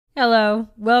Hello,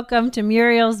 welcome to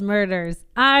Muriel's Murders.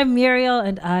 I'm Muriel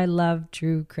and I love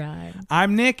true crime.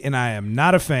 I'm Nick and I am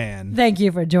not a fan. Thank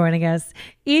you for joining us.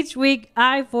 Each week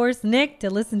I force Nick to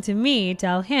listen to me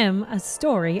tell him a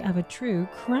story of a true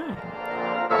crime.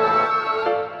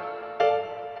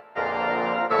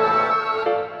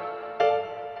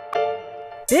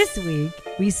 This week,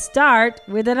 we start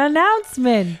with an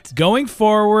announcement. Going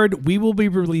forward, we will be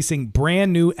releasing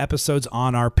brand new episodes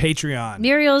on our Patreon.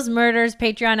 Muriel's Murders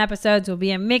Patreon episodes will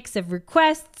be a mix of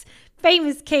requests,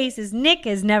 famous cases Nick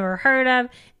has never heard of,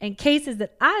 and cases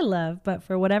that I love, but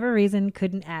for whatever reason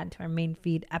couldn't add to our main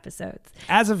feed episodes.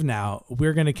 As of now,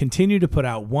 we're going to continue to put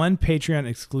out one Patreon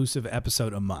exclusive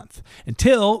episode a month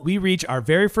until we reach our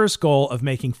very first goal of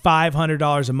making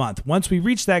 $500 a month. Once we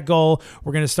reach that goal,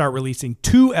 we're going to start releasing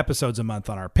 2 episodes a month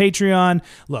on our Patreon.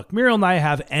 Look, Muriel and I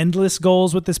have endless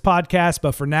goals with this podcast,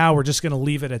 but for now, we're just going to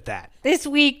leave it at that. This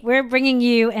week, we're bringing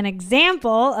you an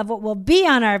example of what will be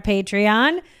on our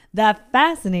Patreon: the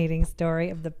fascinating story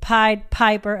of the Pied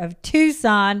Piper of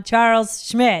Tucson, Charles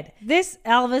Schmid. This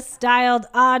Elvis-styled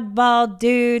oddball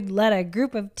dude led a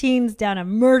group of teens down a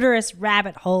murderous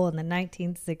rabbit hole in the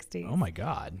 1960s. Oh my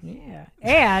God. Yeah.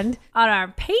 And on our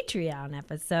Patreon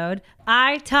episode,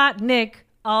 I taught Nick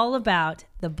all about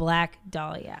the Black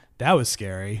Dahlia. That was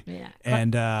scary. Yeah.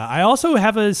 And I also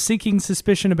have a sinking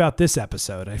suspicion about this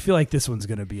episode. I feel like this one's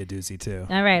going to be a doozy too.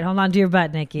 All right, hold on to your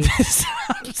butt, Nikki.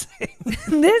 Stop saying that.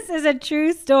 This is a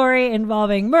true story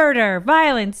involving murder,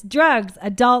 violence, drugs,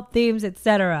 adult themes,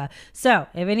 etc. So,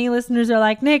 if any listeners are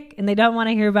like Nick and they don't want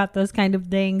to hear about those kind of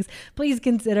things, please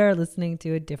consider listening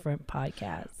to a different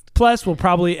podcast. Plus, we'll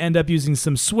probably end up using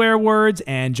some swear words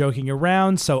and joking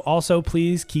around, so also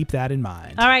please keep that in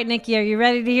mind. All right, Nikki, are you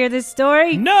ready to hear this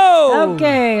story? No!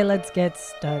 Okay, let's get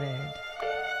started.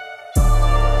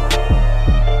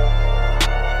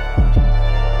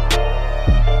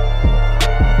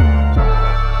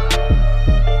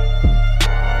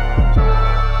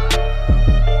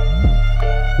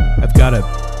 I've got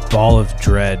a ball of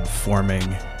dread forming in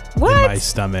What? my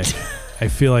stomach. I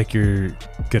feel like you're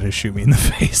going to shoot me in the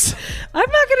face. I'm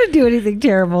not going to do anything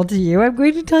terrible to you. I'm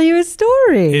going to tell you a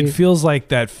story. It feels like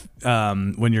that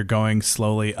when you're going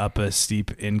slowly up a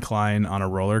steep incline on a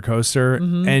roller coaster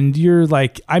and you're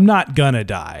like, I'm not going to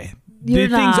die. You're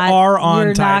Things not. are on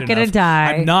You're tight not gonna enough.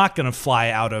 die. I'm not going to fly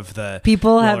out of the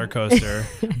People have- roller coaster.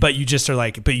 But you just are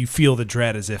like, but you feel the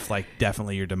dread as if like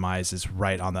definitely your demise is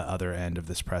right on the other end of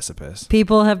this precipice.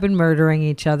 People have been murdering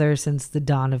each other since the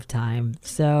dawn of time.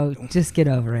 So just get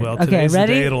over it. Well, okay, today's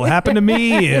ready? the day it'll happen to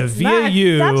me via Not-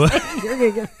 you. stop saying you're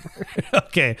gonna get murdered.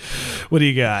 Okay. What do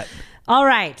you got? All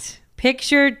right.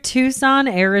 Picture Tucson,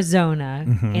 Arizona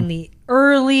in the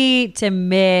early to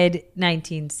mid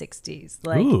 1960s,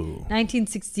 like Ooh.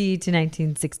 1960 to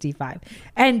 1965.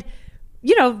 And,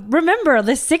 you know, remember,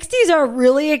 the 60s are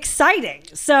really exciting.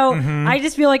 So I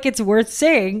just feel like it's worth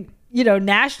saying, you know,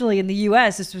 nationally in the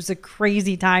US, this was a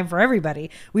crazy time for everybody.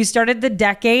 We started the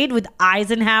decade with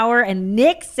Eisenhower and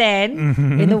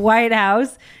Nixon in the White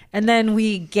House. And then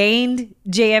we gained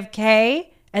JFK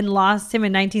and lost him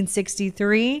in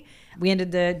 1963. We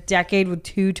ended the decade with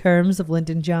 2 terms of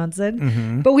Lyndon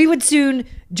Johnson. But we would soon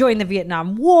join the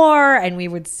Vietnam War, and we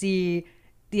would see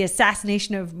the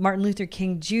assassination of Martin Luther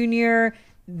King Jr.,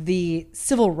 the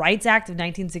Civil Rights Act of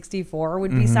 1964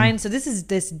 would be signed. So this is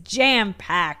this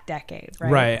jam-packed decade,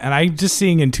 right? Right. And I'm just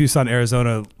seeing in Tucson,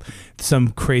 Arizona, some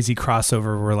crazy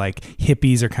crossover where like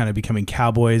hippies are kind of becoming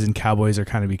cowboys and cowboys are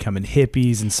kind of becoming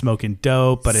hippies and smoking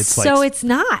dope. But it's like. So it's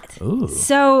not. Ooh.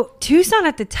 So Tucson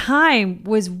at the time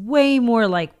was way more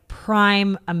like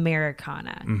prime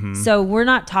Americana. So we're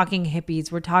not talking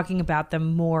hippies. We're talking about the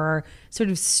more sort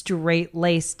of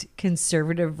straight-laced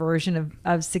conservative version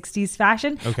of 60s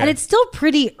fashion. Okay. And it's still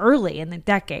pretty early in the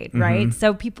decade, right?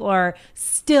 So people are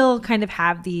still kind of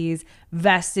have these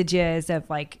vestiges of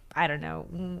like, I don't know,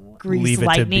 grease Leave it to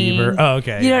lightning. Beaver. Oh,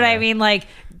 okay. You know Yeah. what I mean? Like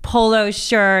polo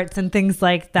shirts and things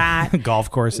like that.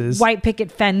 Golf courses. White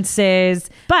picket fences.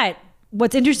 But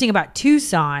what's interesting about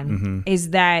Tucson is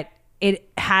that it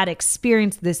had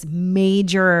experienced this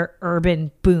major urban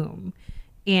boom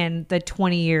in the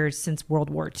 20 years since World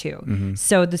War II.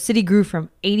 So the city grew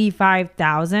from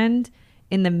 85,000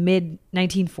 in the mid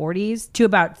 1940s to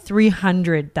about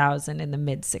 300,000 in the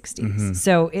mid 60s.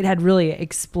 So it had really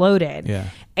exploded. Yeah.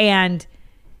 And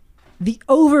the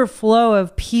overflow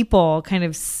of people kind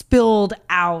of spilled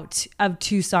out of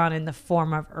Tucson in the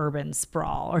form of urban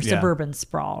sprawl or suburban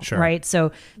sprawl, Sure. right?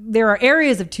 So there are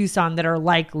areas of Tucson that are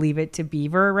like Leave It to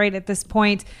Beaver right at this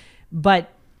point. But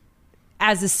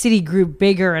as the city grew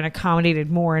bigger and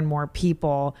accommodated more and more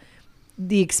people,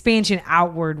 the expansion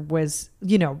outward was,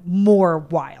 more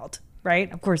wild,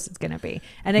 right? Of course it's going to be.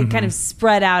 And it kind of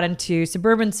spread out into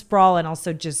suburban sprawl and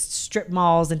also just strip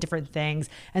malls and different things.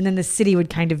 And then the city would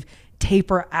kind of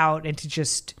taper out into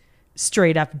just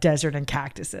straight up desert and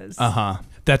cactuses.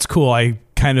 That's cool. I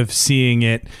kind of seeing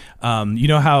it. You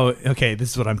know how, okay,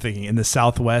 this is what I'm thinking. In the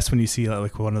Southwest, when you see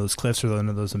like one of those cliffs or one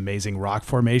of those amazing rock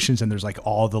formations and there's like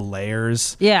all the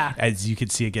layers. Yeah. As you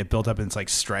could see it get built up and it's like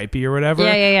stripy or whatever.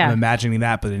 Yeah. I'm imagining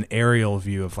that, but an aerial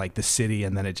view of like the city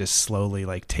and then it just slowly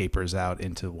like tapers out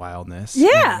into wildness. Yeah,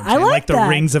 You know what I'm I saying? like the that.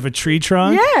 rings of a tree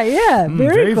trunk. Yeah.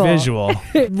 Very cool. visual.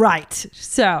 Right.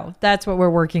 So that's what we're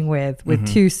working with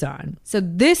Tucson. So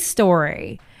this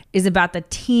story is about the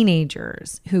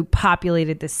teenagers who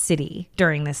populated the city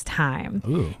during this time.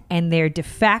 Ooh. And their de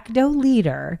facto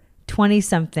leader,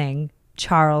 20-something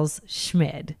Charles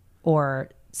Schmid, or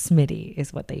Smitty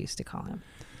is what they used to call him.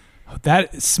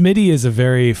 That Smitty is a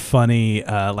very funny,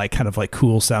 like kind of like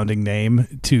cool sounding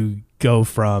name to go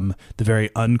from the very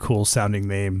uncool sounding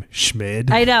name Schmid.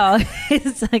 I know.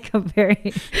 It's like a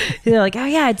very, they're like, oh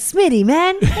yeah, it's Smitty,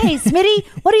 man. Hey, Smitty,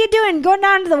 what are you doing? Going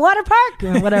down to the water park?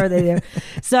 Or whatever they do.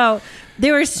 So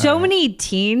there were so many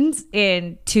teens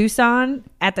in Tucson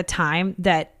at the time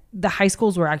that the high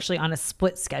schools were actually on a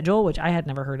split schedule, which I had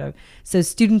never heard of. So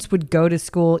students would go to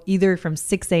school either from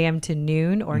 6 a.m. to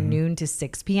noon or noon to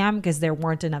 6 p.m. because there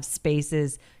weren't enough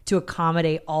spaces to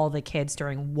accommodate all the kids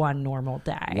during one normal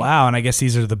day. Wow. And I guess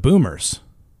these are the boomers.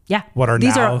 Yeah.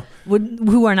 These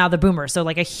who are now the boomers. So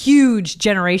like a huge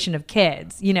generation of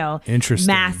kids, Interesting.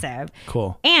 Massive.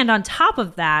 Cool. And on top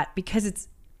of that, because it's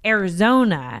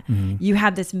Arizona, you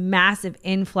have this massive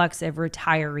influx of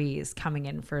retirees coming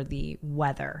in for the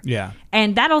weather. Yeah.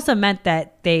 And that also meant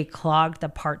that they clogged the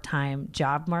part-time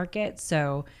job market.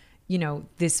 So,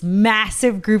 this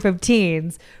massive group of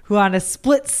teens who on a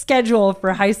split schedule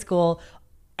for high school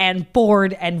and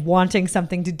bored and wanting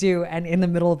something to do and in the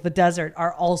middle of the desert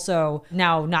are also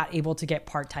now not able to get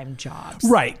part-time jobs.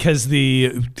 Right, because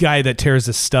the guy that tears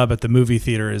a stub at the movie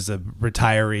theater is a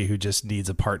retiree who just needs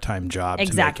a part-time job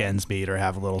to make ends meet or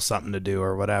have a little something to do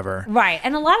or whatever. Right,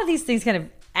 and a lot of these things kind of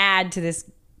add to this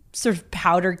sort of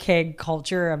powder keg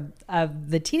culture of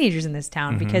the teenagers in this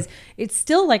town because it's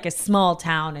still like a small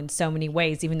town in so many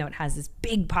ways, even though it has this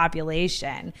big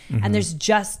population. And there's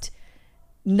just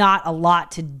not a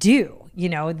lot to do.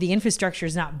 The infrastructure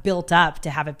is not built up to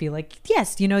have it be like,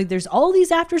 yes, there's all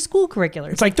these after school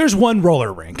curriculars. It's like there's one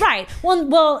roller rink. Right.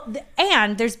 Well,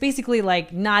 and there's basically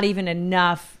like not even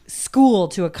enough school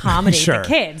to accommodate the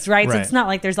kids, right? So it's not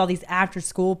like there's all these after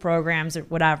school programs or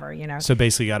whatever, So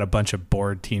basically got a bunch of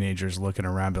bored teenagers looking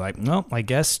around be like, well, I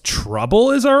guess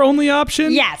trouble is our only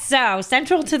option. Yeah. So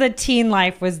central to the teen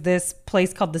life was this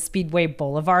place called the Speedway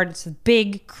Boulevard. It's a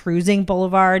big cruising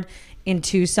boulevard in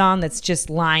Tucson that's just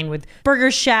lined with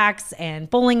burger shacks and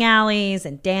bowling alleys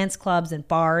and dance clubs and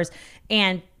bars.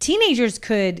 And teenagers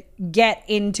could get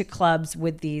into clubs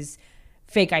with these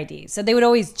fake IDs. So they would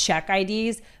always check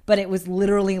IDs, but it was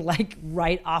literally like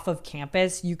right off of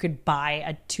campus. You could buy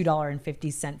a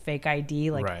 $2.50 fake ID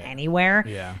anywhere.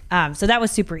 Yeah. So that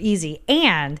was super easy.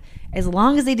 And as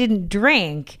long as they didn't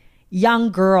drink,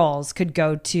 young girls could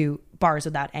go to bars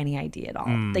without any ID at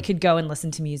all. They could go and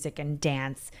listen to music and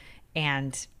dance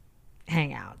and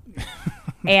hang out.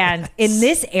 And in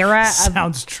this era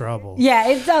sounds trouble. Yeah,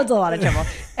 it sounds a lot of trouble.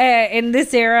 In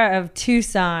this era of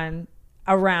Tucson,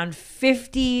 around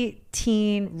 50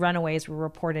 teen runaways were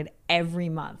reported every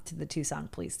month to the Tucson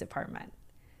Police Department.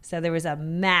 So there was a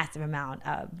massive amount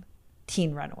of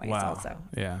teen runaways also.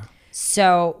 Yeah.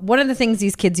 So one of the things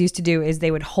these kids used to do is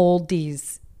they would hold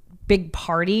these big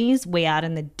parties way out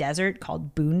in the desert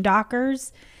called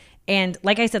boondockers. And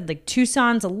like I said, like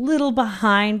Tucson's a little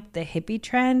behind the hippie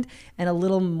trend and a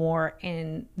little more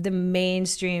in the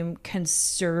mainstream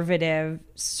conservative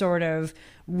sort of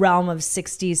realm of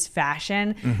 60s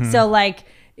fashion. So like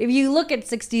if you look at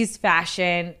 60s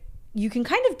fashion, you can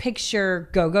kind of picture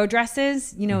go-go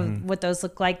dresses, what those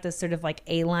look like, the sort of like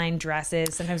A-line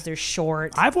dresses. Sometimes they're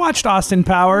short. I've watched Austin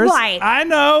Powers. Right. I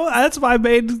know. That's my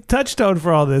main touchstone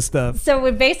for all this stuff. So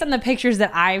based on the pictures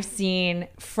that I've seen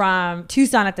from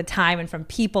Tucson at the time and from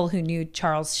people who knew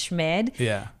Charles Schmid,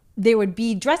 there would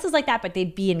be dresses like that, but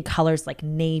they'd be in colors like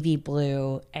navy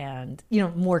blue and,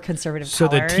 more conservative so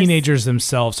colors. The teenagers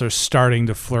themselves are starting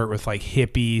to flirt with like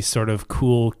hippie, sort of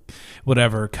cool,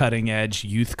 whatever, cutting edge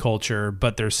youth culture,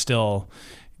 but they're still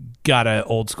got a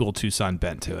old school Tucson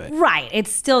bent to it. Right.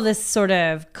 It's still this sort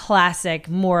of classic,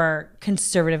 more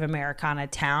conservative Americana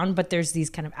town, but there's these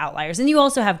kind of outliers. And you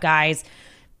also have guys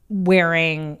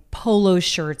wearing polo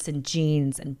shirts and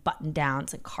jeans and button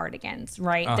downs and cardigans,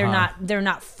 right? They're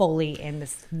not fully in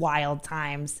this wild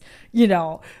times,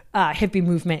 hippie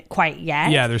movement quite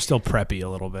yet. Yeah, they're still preppy a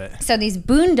little bit. So these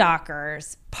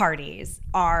boondockers parties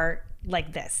are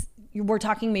like this. We're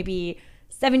talking maybe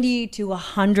 70 to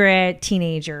 100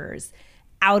 teenagers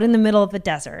out in the middle of the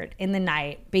desert in the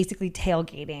night, basically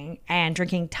tailgating and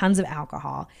drinking tons of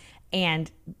alcohol.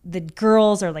 And the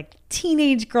girls are like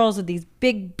teenage girls with these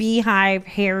big beehive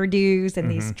hairdos and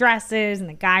these dresses, and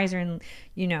the guys are in,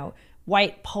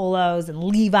 white polos and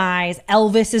Levi's.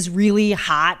 Elvis is really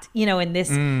hot, in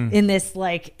this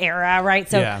like era, right?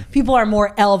 So people are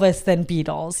more Elvis than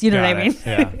Beatles, you know what I mean?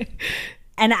 Yeah.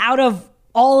 And out of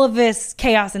all of this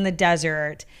chaos in the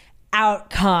desert, out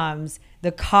comes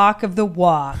the cock of the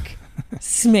walk,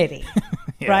 Smitty,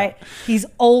 right? He's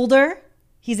older.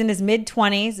 He's in his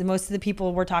mid-20s, and most of the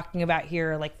people we're talking about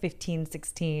here are like 15,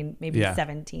 16, maybe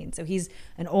 17. So he's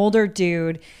an older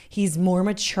dude. He's more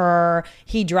mature.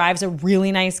 He drives a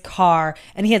really nice car,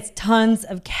 and he has tons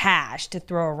of cash to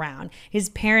throw around. His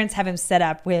parents have him set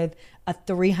up with a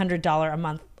 $300 a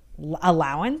month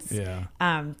allowance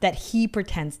that he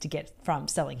pretends to get from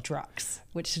selling drugs,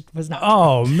 which was not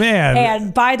true. Man.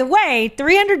 And by the way,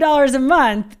 $300 a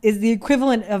month is the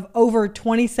equivalent of over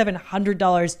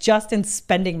 $2,700 just in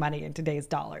spending money in today's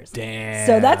dollars. Damn.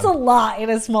 So that's a lot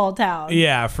in a small town.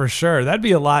 Yeah, for sure. That'd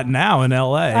be a lot now in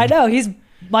LA. I know. He's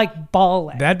like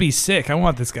balling. That'd be sick. I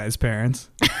want this guy's parents.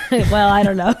 Well, I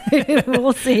don't know.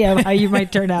 We'll see how you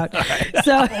might turn out. Right.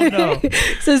 So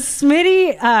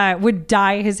Smitty would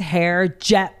dye his hair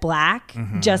jet black,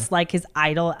 just like his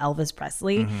idol Elvis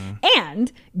Presley.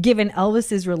 And given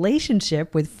Elvis's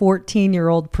relationship with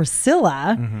 14-year-old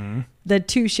Priscilla, the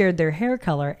two shared their hair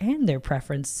color and their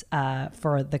preference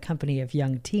for the company of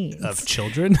young teens. Of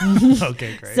children?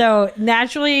 Okay, great. So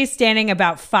naturally standing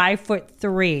about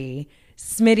 5'3",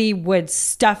 Smitty would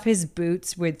stuff his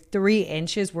boots with 3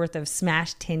 inches worth of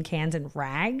smashed tin cans and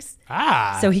rags.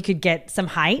 So he could get some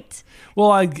height.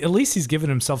 Well, at least he's giving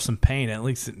himself some pain. At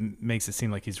least it makes it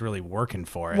seem like he's really working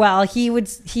for it. Well, he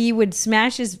would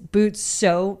smash his boots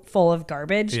so full of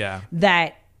garbage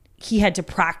that he had to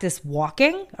practice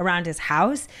walking around his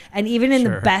house. And even in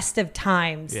the best of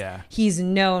times, he's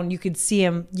known, you could see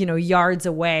him, yards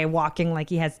away walking like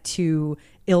he has 2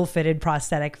 ill-fitted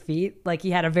prosthetic feet. Like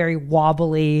he had a very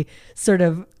wobbly sort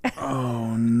of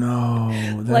oh no,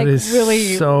 that like is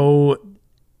really so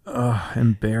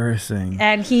embarrassing.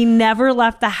 And he never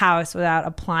left the house without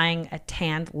applying a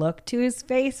tanned look to his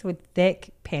face with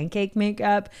thick pancake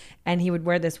makeup, and he would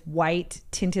wear this white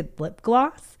tinted lip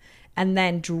gloss and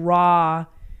then draw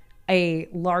a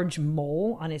large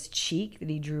mole on his cheek that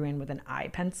he drew in with an eye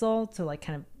pencil to like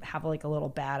kind of have like a little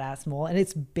badass mole, and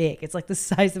it's big. It's like the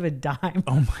size of a dime.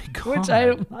 Oh my god! Which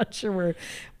I'm not sure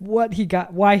why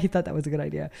he thought that was a good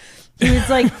idea. He was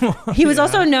like, he was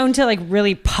also known to like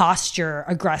really posture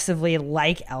aggressively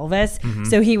like Elvis.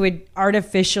 So he would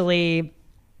artificially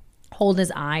hold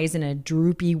his eyes in a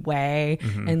droopy way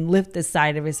and lift the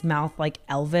side of his mouth like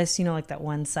Elvis, like that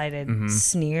one-sided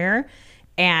sneer.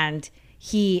 And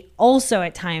he also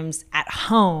at times at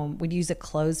home would use a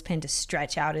clothespin to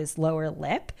stretch out his lower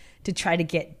lip to try to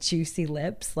get juicy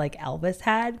lips like Elvis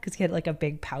had, because he had like a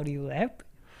big pouty lip.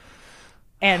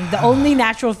 And the only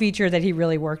natural feature that he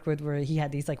really worked with were he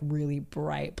had these like really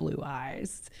bright blue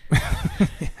eyes.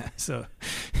 So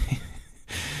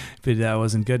but that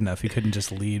wasn't good enough. He couldn't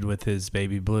just lead with his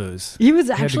baby blues. He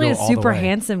was actually a super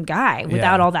handsome guy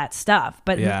without all that stuff.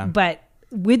 But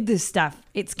with this stuff,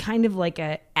 it's kind of like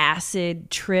a acid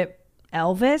trip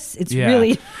Elvis. It's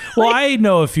really well, I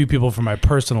know a few people from my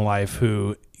personal life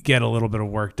who get a little bit of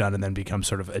work done and then become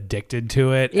sort of addicted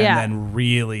to it and then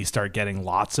really start getting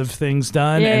lots of things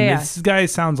done. This guy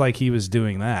sounds like he was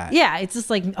doing that. Yeah, it's just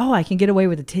like, oh, I can get away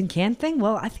with a tin can thing?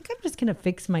 Well, I think I'm just going to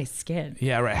fix my skin.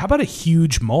 Yeah, right. How about a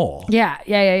huge mole?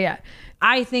 Yeah.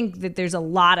 I think that there's a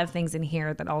lot of things in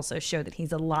here that also show that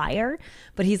he's a liar,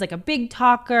 but he's like a big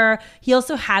talker. He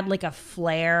also had like a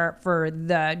flair for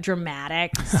the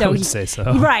dramatic. So I would say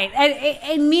so. Right.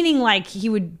 And meaning like he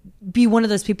would be one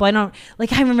of those people. I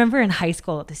remember in high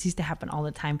school, this used to happen all the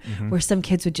time, where some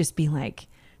kids would just be like,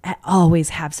 always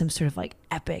have some sort of like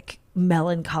epic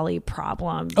melancholy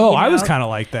problem. I was kind of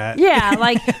like that. Yeah,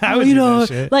 like I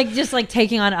would like just like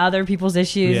taking on other people's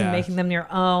issues and making them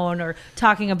your own, or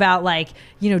talking about like,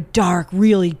 dark,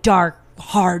 really dark,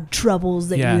 hard troubles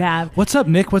that you have. What's up,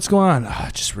 Nick? What's going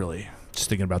on? Just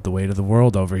thinking about the weight of the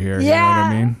world over here. You know what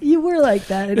I mean? You were like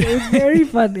that. It was very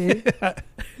funny.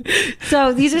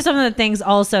 So these are some of the things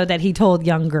also that he told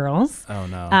young girls. Oh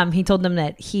no. He told them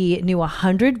that he knew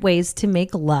 100 ways to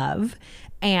make love,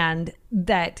 and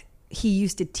that he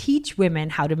used to teach women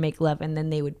how to make love, and then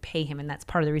they would pay him, and that's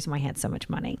part of the reason why he had so much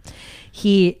money.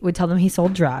 He would tell them he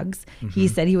sold drugs. He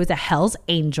said he was a Hell's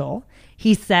Angel.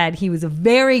 He said he was a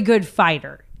very good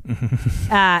fighter.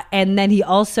 And then he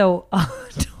also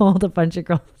told a bunch of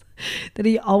girls that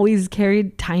he always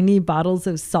carried tiny bottles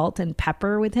of salt and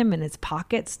pepper with him in his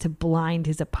pockets to blind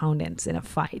his opponents in a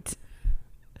fight.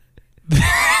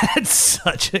 That's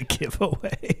such a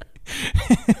giveaway.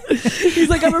 He's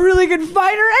like, I'm a really good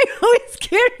fighter. I always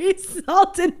carry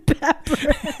salt and pepper.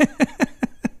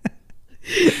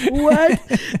 What?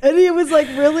 And he was like,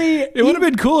 really? It would have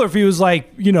been cooler if he was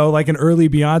like, you know, like an early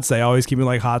Beyonce, always keeping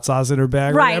like hot sauce in her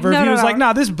bag or Right. whatever. No, If he no, was no. like,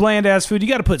 nah, this bland ass food, you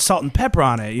got to put salt and pepper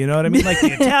on it. You know what I mean? Like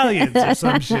the Italians or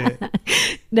some shit.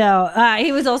 No,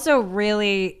 he was also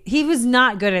he was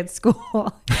not good at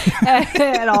school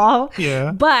at all.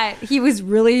 Yeah. But he was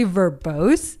really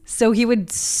verbose. So he would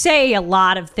say a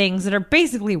lot of things that are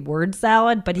basically word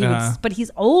salad, but but he's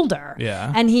older.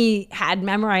 Yeah. And he had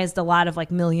memorized a lot of like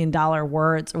 $1 million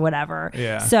words or whatever.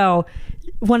 Yeah. So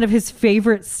one of his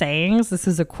favorite sayings, this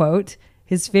is a quote,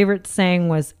 his favorite saying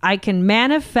was, I can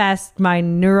manifest my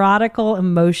neurotical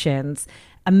emotions,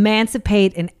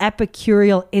 emancipate an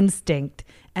epicureal instinct,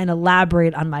 and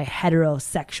elaborate on my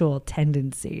heterosexual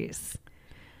tendencies.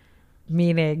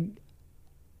 Meaning,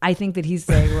 I think that he's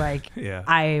saying like, Yeah.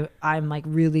 I'm like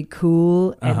really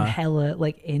cool and hella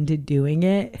like into doing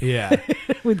it Yeah.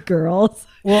 with girls.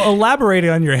 Well, elaborating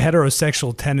on your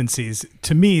heterosexual tendencies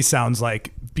to me sounds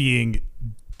like being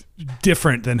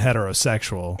different than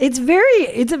heterosexual. It's a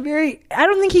very, I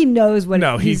don't think he knows what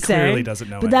No, he he's clearly saying, doesn't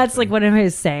know but that's anything. like one of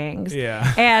his sayings.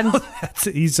 Yeah. And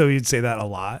So you'd say that a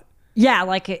lot? yeah,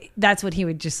 like that's what he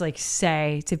would just like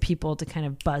say to people to kind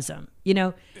of buzz them. You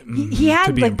know, he had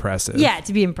to be like, impressive. Yeah,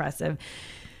 to be impressive.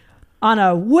 On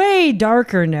a way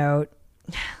darker note,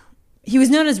 he was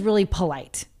known as really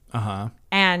polite. Uh-huh.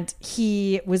 And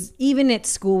he was, even at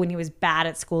school, when he was bad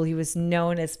at school, he was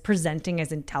known as presenting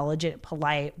as intelligent,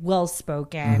 polite,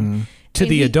 well-spoken. To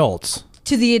And the he- adults.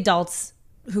 To the adults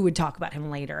who would talk about him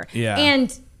later. Yeah.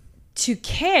 And to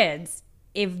kids,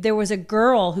 if there was a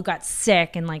girl who got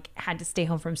sick and like had to stay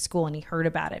home from school and he heard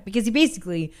about it, because he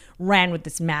basically ran with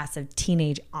this massive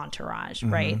teenage entourage,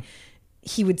 right?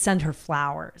 He would send her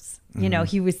flowers. You know,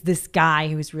 he was this guy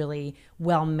who was really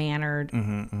well-mannered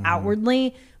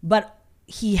outwardly, but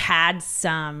he had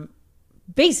some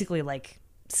basically like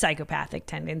psychopathic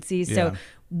tendencies. Yeah. So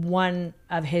one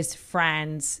of his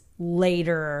friends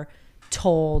later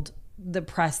told the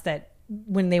press that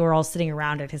when they were all sitting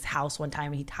around at his house one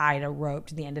time, he tied a rope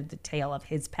to the end of the tail of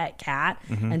his pet cat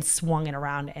and swung it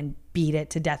around and beat it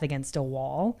to death against a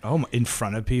wall Oh, in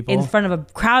front of people? in front of a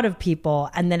crowd of people.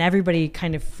 And then everybody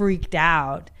kind of freaked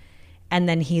out. And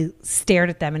then he stared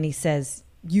at them and he says,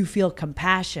 you feel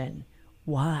compassion.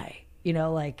 Why? You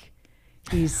know, like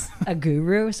he's a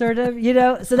guru sort of, you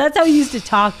know? So that's how he used to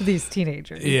talk to these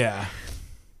teenagers. Yeah.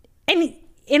 And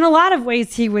in a lot of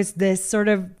ways, he was this sort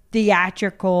of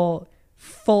theatrical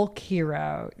folk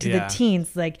hero to Yeah. the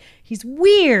teens. Like he's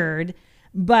weird,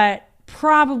 but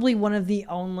probably one of the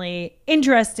only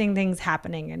interesting things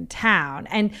happening in town.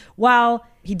 And while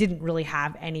he didn't really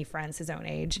have any friends his own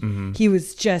age, he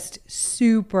was just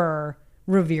super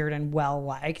revered and well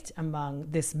liked among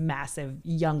this massive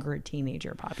younger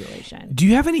teenager population. Do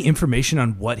you have any information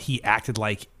on what he acted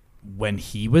like when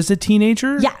he was a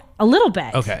teenager? Yeah, a little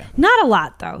bit. Okay. Not a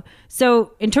lot, though.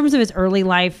 So, in terms of his early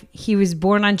life, he was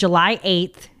born on July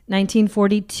 8th,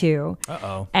 1942.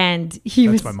 Uh-oh. And he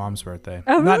That's was. my mom's birthday.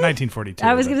 Oh, really? Not 1942.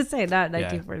 I was but- going to say, not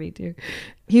 1942.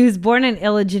 He was born an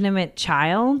illegitimate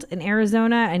child in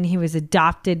Arizona, and he was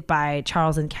adopted by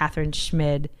Charles and Catherine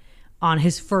Schmid on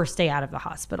his first day out of the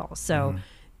hospital. So,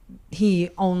 he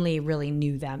only really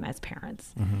knew them as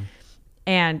parents.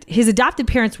 And his adopted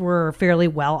parents were fairly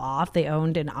well off. They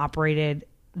owned and operated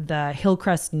the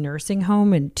Hillcrest Nursing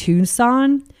Home in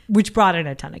Tucson, which brought in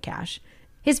a ton of cash.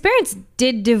 His parents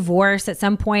did divorce at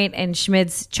some point in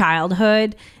Schmid's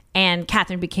childhood, and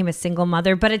Catherine became a single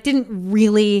mother, but it didn't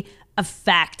really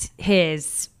affect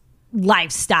his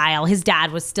lifestyle. His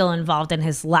dad was still involved in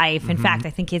his life. In fact, I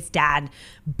think his dad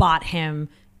bought him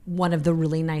one of the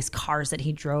really nice cars that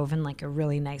he drove and like a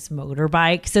really nice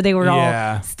motorbike. So they were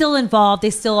Yeah. all still involved. They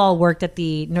still all worked at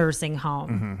the nursing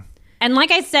home. And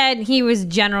like I said, he was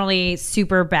generally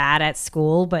super bad at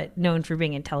school, but known for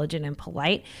being intelligent and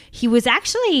polite. He was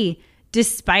actually,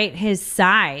 despite his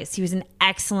size, he was an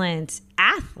excellent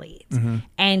athlete.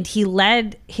 And he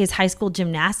led his high school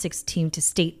gymnastics team to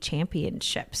state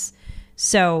championships.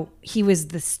 So he was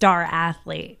the star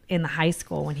athlete in the high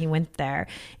school when he went there.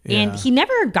 And Yeah. he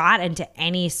never got into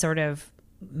any sort of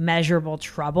measurable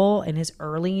trouble in his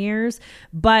early years.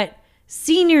 But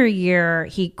senior year,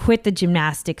 he quit the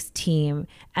gymnastics team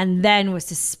and then was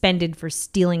suspended for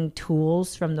stealing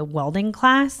tools from the welding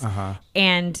class.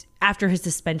 And after his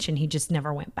suspension, he just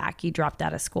never went back. He dropped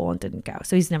out of school and didn't go.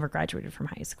 So he's never graduated from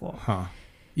high school.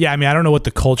 Yeah, I mean, I don't know what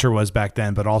the culture was back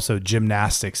then, but also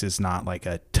gymnastics is not like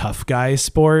a tough guy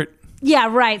sport. Yeah,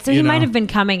 right. So he You know? might have been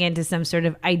coming into some sort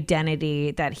of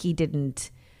identity that he didn't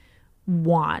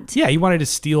want. Yeah, he wanted to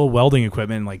steal welding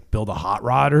equipment and like build a hot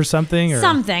rod or something.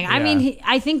 Something. I Yeah. mean,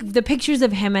 I think the pictures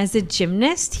of him as a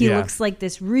gymnast, he Yeah. looks like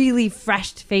this really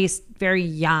fresh-faced, very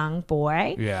young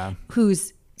boy Yeah.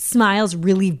 whose smile's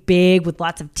really big with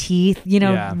lots of teeth,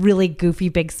 Yeah. really goofy,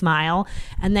 big smile.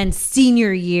 And then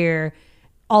senior year,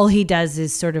 all he does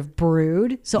is sort of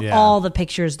brood. So Yeah. all the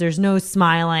pictures, there's no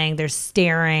smiling, there's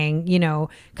staring,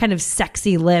 kind of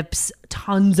sexy lips,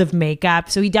 tons of makeup.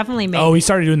 So he definitely made. Oh, he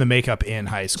started doing the makeup in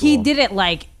high school. He did it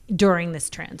like during this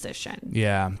transition.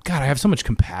 Yeah. God, I have so much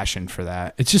compassion for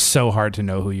that. It's just so hard to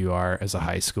know who you are as a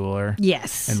high schooler.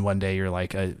 Yes. And one day you're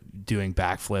like doing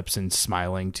backflips and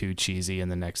smiling too cheesy,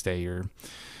 and the next day you're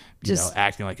Just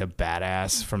acting like a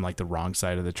badass from like the wrong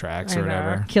side of the tracks I or know,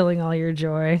 whatever. killing all your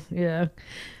joy. Yeah.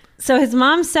 So his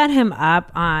mom set him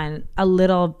up on a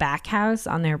little back house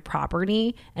on their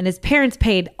property, and his parents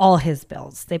paid all his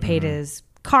bills. They paid his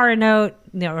car note,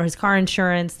 or his car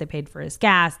insurance. They paid for his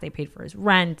gas. They paid for his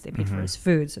rent. They paid for his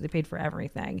food. So they paid for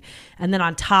everything. And then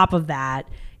on top of that,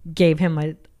 gave him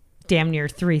a damn near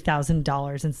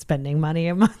 $3,000 in spending money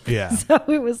a month. Yeah. So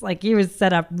it was like he was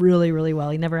set up really, really well.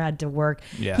 He never had to work.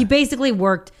 Yeah. He basically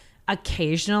worked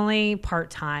occasionally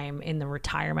part-time in the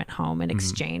retirement home in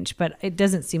exchange, but it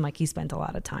doesn't seem like he spent a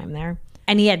lot of time there.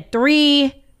 And he had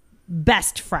 3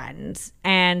 best friends,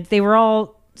 and they were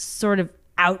all sort of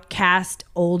outcast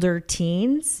older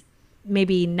teens,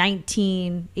 maybe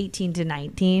 18 to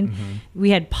 19.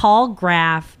 We had Paul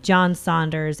Graff, John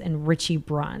Saunders, and Richie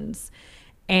Bruns.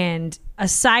 And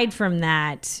aside from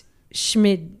that,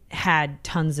 Schmidt had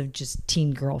tons of just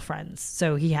teen girlfriends.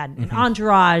 So he had an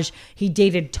entourage. He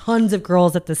dated tons of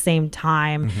girls at the same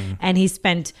time. And he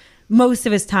spent most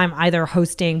of his time either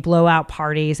hosting blowout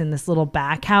parties in this little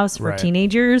back house for Right.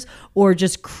 teenagers, or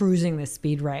just cruising the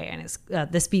speedway in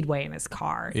his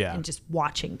car, Yeah. and just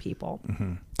watching people.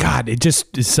 God, it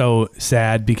just is so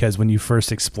sad because when you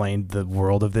first explained the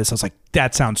world of this, I was like,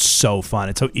 that sounds so fun.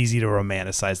 It's so easy to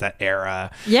romanticize that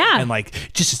era. Yeah. And like,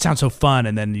 just it sounds so fun.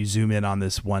 And then you zoom in on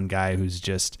this one guy who's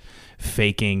just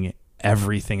faking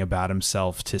everything about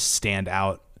himself to stand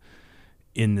out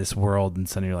in this world. And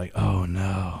suddenly you're like, oh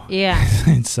no. Yeah.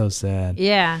 It's so sad.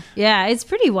 Yeah. Yeah. It's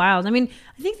pretty wild. I mean,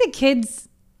 I think the kids,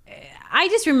 I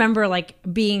just remember like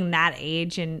being that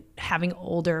age and having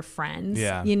older friends,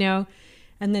 Yeah.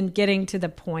 and then getting to the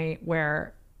point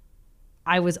where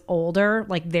I was older,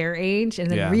 like their age, and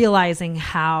then Yeah. realizing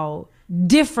how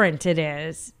different it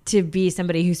is to be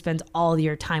somebody who spends all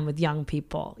your time with young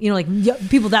people, like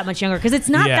people that much younger. Because it's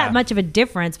not Yeah. that much of a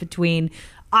difference between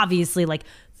obviously like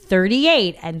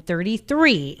 38 and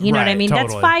 33. You know what I Right, mean?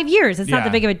 That's totally. 5 years. It's not Yeah.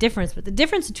 that big of a difference. But the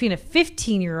difference between a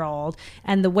 15-year-old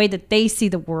and the way that they see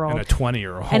the world, And a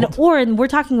 20-year-old. and we're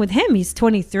talking with him, he's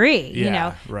 23.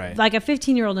 Yeah, right. Like a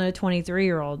 15-year-old and a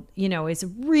 23-year-old, is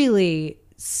really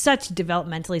such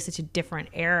developmentally such a different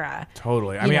era.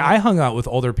 Totally. I You mean, know? I hung out with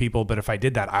older people, but if I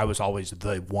did that, I was always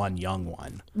the one young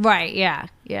one. Right. Yeah.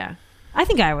 Yeah. I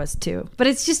think I was too. But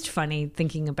it's just funny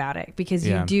thinking about it because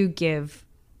Yeah. you do give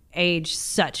age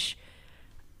such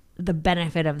the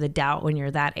benefit of the doubt when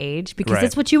you're that age, because Right.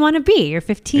 it's what you want to be. You're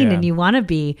 15 Yeah. and you want to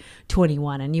be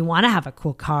 21 and you want to have a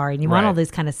cool car and you want all Right.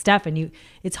 this kind of stuff. And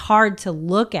it's hard to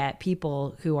look at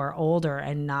people who are older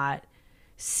and not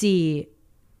see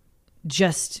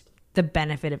just the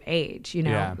benefit of age,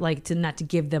 Yeah. like not to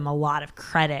give them a lot of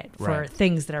credit for Right.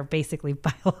 things that are basically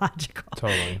biological.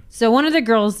 Totally. So one of the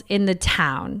girls in the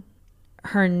town,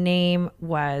 her name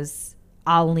was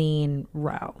Aline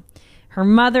Rowe. Her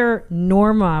mother,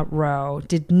 Norma Rowe,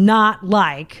 did not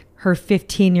like her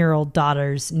 15-year-old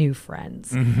daughter's new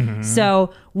friends.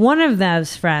 So one of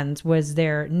those friends was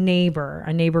their neighbor,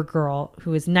 a neighbor girl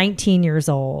who was 19 years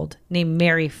old, named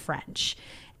Mary French.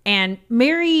 And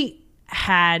Mary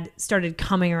had started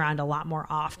coming around a lot more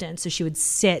often. So she would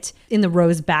sit in the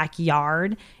Rose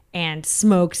backyard and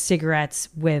smoke cigarettes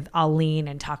with Aline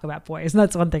and talk about boys. And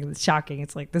that's one thing that's shocking.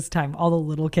 It's like this time all the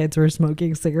little kids were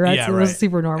smoking cigarettes. Yeah, It right. was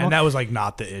super normal. And that was like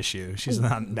not the issue. She's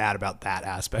not mad about that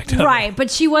aspect of it. Right.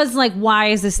 But she was like, why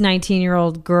is this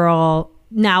 19-year-old girl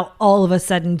now all of a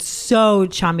sudden so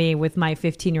chummy with my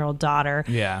 15-year-old daughter?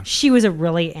 Yeah. She was a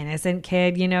really innocent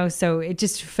kid, so it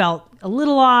just felt a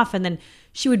little off. And then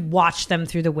she would watch them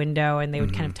through the window and they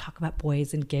would kind of talk about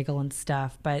boys and giggle and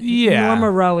stuff. But Yeah. Norma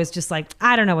Rowe is just like,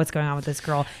 I don't know what's going on with this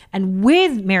girl. And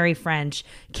with Mary French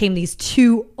came these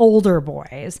two older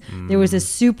boys. There was a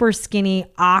super skinny,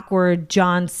 awkward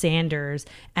John Sanders,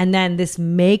 and then this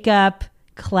makeup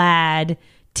clad,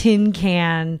 tin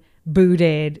can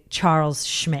booted Charles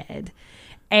Schmid.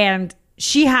 And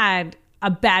she had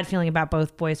a bad feeling about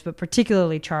both boys, but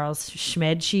particularly Charles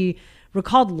Schmid. She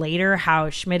recalled later how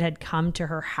Schmid had come to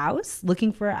her house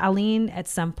looking for Aline at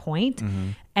some point.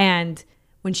 And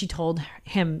when she told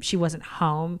him she wasn't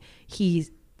home, he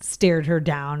stared her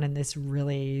down in this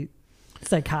really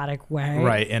psychotic way.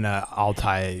 Right. And I'll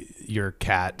tie your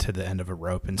cat to the end of a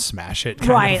rope and smash it.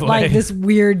 Right. Like this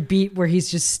weird beat where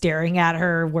he's just staring at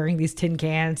her wearing these tin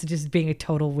cans and just being a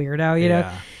total weirdo, you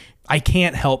know? I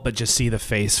can't help but just see the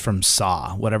face from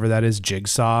Saw, whatever that is,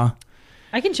 Jigsaw.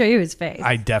 I can show you his face.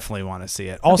 I definitely want to see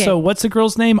it. Also, what's the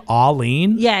girl's name?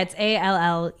 Alleen? Yeah, it's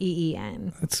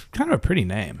Alleen. That's kind of a pretty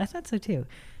name. I thought so too.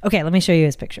 Okay, let me show you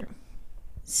his picture.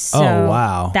 So, Oh,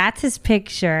 wow. That's his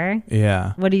picture.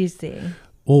 Yeah. What do you see?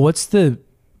 Well, what's the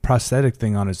prosthetic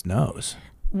thing on his nose?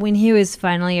 When he was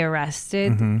finally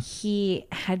arrested, Mm-hmm. he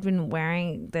had been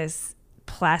wearing this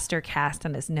plaster cast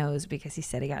on his nose because he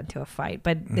said he got into a fight,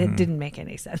 but Mm-hmm. it didn't make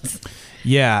any sense.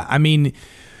 Yeah, I mean,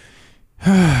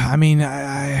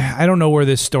 I don't know where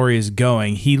this story is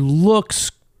going. He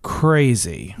looks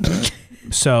crazy.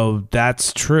 So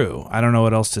that's true. I don't know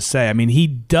what else to say. I mean, he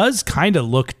does kind of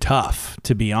look tough,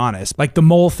 to be honest. Like the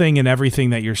mole thing and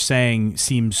everything that you're saying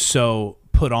seems so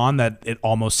put on that it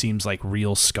almost seems like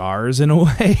real scars in a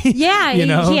way. Yeah, You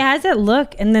know? he has that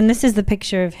look. And then this is the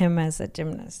picture of him as a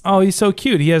gymnast. Oh, he's so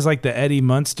cute. He has like the Eddie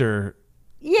Munster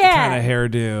Yeah. kind of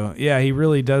hairdo. Yeah, he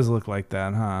really does look like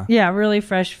that, huh? Yeah, really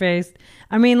fresh faced.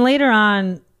 I mean, later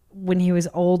on, when he was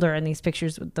older in these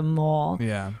pictures with the mole,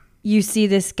 Yeah. you see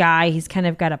this guy. He's kind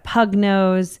of got a pug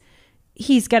nose.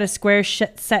 He's got a square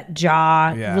set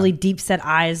jaw, Yeah. really deep set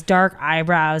eyes, dark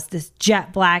eyebrows, this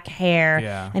jet black hair,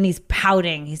 Yeah. and he's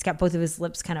pouting. He's got both of his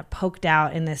lips kind of poked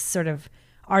out in this sort of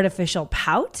artificial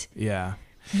pout. Yeah.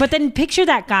 But then picture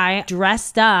that guy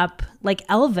dressed up like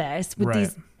Elvis with Right.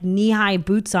 these knee-high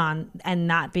boots on and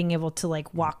not being able to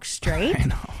like walk straight. I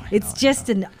know. It's just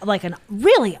a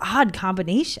really odd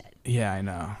combination. Yeah, I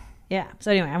know. Yeah.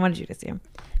 So anyway, I wanted you to see him.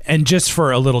 And just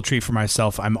for a little treat for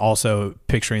myself, I'm also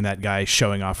picturing that guy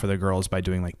showing off for the girls by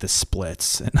doing like the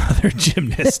splits and other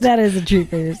gymnasts. That is a treat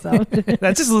for yourself.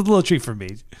 That's just a little treat for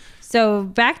me. So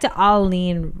back to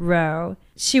Alleen Rowe.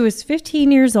 She was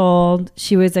 15 years old.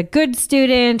 She was a good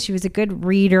student. She was a good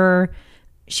reader.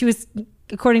 She was,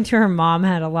 according to her mom,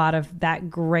 had a lot of that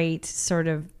great sort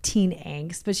of teen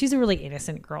angst, but she's a really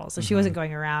innocent girl. So she wasn't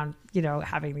going around,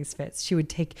 having these fits. She would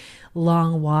take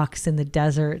long walks in the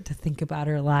desert to think about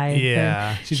her life.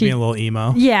 Yeah. And She's being a little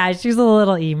emo. Yeah, she was a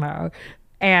little emo.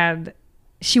 And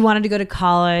she wanted to go to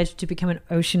college to become an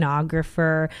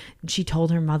oceanographer. She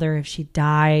told her mother if she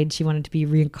died, she wanted to be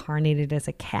reincarnated as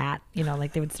a cat,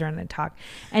 like they would sit around and talk.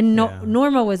 And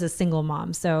Norma was a single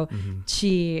mom. So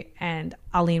she and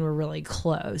Alleen were really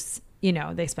close.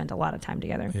 They spent a lot of time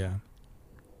together. Yeah.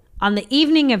 On the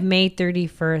evening of May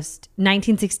 31st,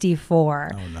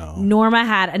 1964, Norma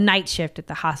had a night shift at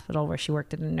the hospital where she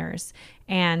worked as a nurse.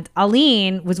 And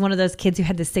Alleen was one of those kids who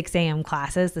had the 6 a.m.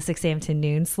 classes, the 6 a.m. to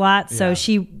noon slot. So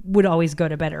she would always go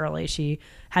to bed early. She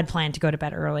had planned to go to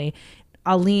bed early.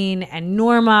 Alleen and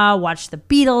Norma watched the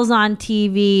Beatles on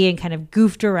TV and kind of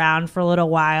goofed around for a little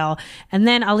while. And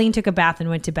then Alleen took a bath and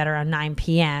went to bed around 9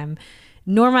 p.m.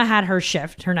 Norma had her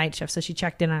night shift, so she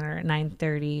checked in on her at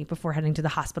 9:30 before heading to the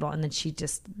hospital, and then she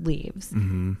just leaves.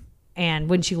 Mm-hmm. And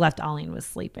when she left, Alleen was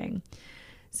sleeping.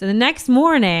 So the next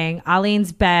morning,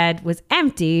 Alleen's bed was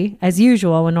empty, as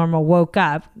usual, when Norma woke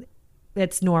up.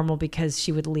 It's normal because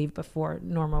she would leave before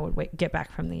Norma would get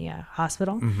back from the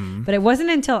hospital. Mm-hmm. But it wasn't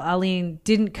until Alleen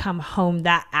didn't come home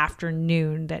that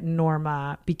afternoon that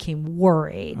Norma became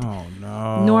worried. Oh,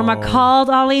 no. Norma called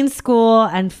Alleen's school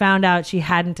and found out she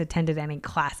hadn't attended any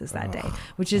classes that day,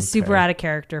 which is super out of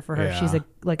character for her. Yeah. She's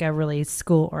a really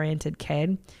school-oriented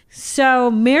kid.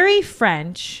 So Mary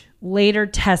French later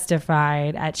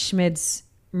testified at Schmid's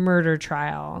murder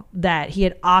trial that he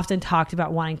had often talked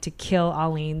about wanting to kill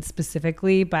Alleen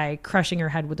specifically by crushing her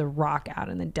head with a rock out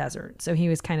in the desert. So he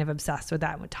was kind of obsessed with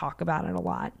that and would talk about it a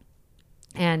lot.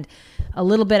 And a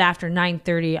little bit after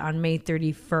 9:30 on May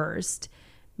 31st,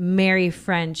 Mary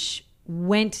French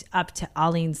went up to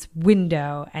Alleen's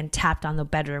window and tapped on the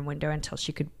bedroom window until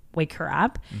she could wake her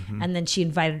up. Mm-hmm. And then she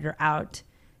invited her out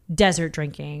desert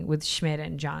drinking with Schmid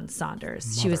and John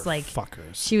Saunders. She was like,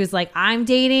 Motherfuckers. I'm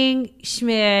dating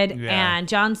Schmid Yeah. and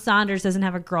John Saunders doesn't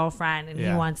have a girlfriend and he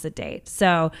wants a date.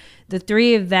 So the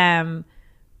three of them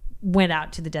went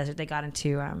out to the desert. They got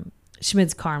into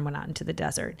Schmid's car and went out into the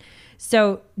desert.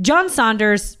 So John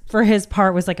Saunders, for his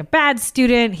part, was like a bad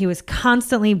student. He was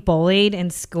constantly bullied in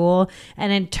school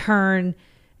and in turn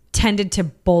tended to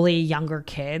bully younger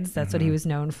kids. That's what he was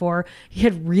known for. He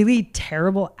had really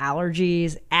terrible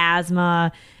allergies,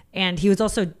 asthma, and he was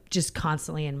also just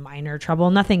constantly in minor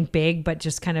trouble. Nothing big, but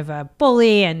just kind of a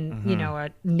bully and,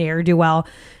 a ne'er-do-well.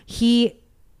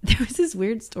 There was this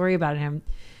weird story about him.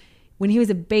 When he was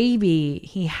a baby,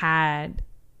 he had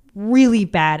really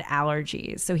bad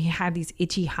allergies. So he had these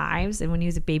itchy hives. And when he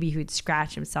was a baby, he would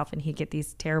scratch himself and he'd get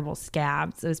these terrible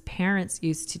scabs. So his parents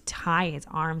used to tie his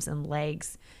arms and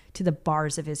legs to the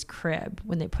bars of his crib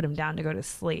when they put him down to go to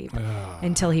sleep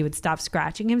until he would stop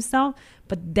scratching himself.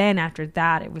 But then after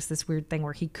that, it was this weird thing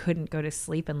where he couldn't go to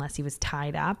sleep unless he was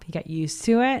tied up. He got used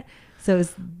to it. So it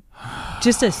was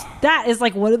that is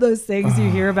like one of those things you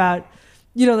hear about.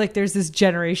 Like there's this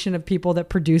generation of people that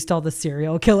produced all the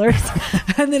serial killers.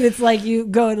 And then it's like you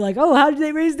go and like, oh, how did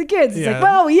they raise the kids? It's like,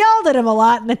 well, we yelled at him a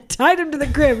lot and then tied him to the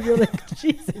crib. And you're like,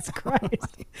 Jesus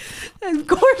Christ. And of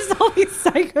course, all these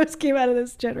psychos came out of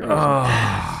this generation.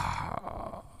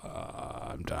 I'm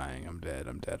dying. I'm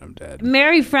dead.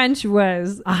 Mary French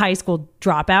was a high school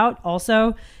dropout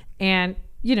also. And,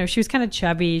 she was kind of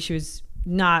chubby. She was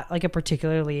not like a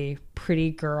particularly pretty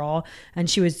girl, and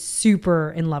she was super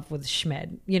in love with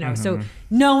Schmid, so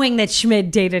knowing that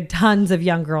Schmid dated tons of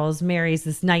young girls, marries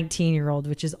this 19-year-old,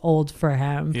 which is old for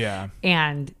him,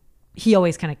 and he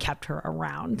always kind of kept her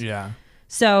around.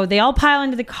 So they all pile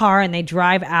into the car and they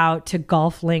drive out to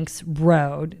Golf Links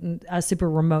Road, a super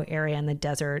remote area in the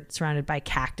desert surrounded by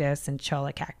cactus and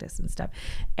cholla cactus and stuff,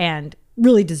 and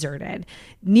really deserted.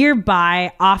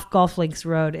 Nearby off Golf Links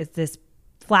Road is this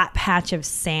flat patch of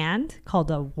sand called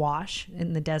a wash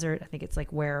in the desert. I think it's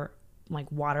like where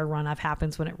like water runoff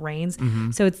happens when it rains.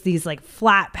 So it's these like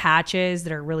flat patches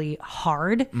that are really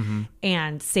hard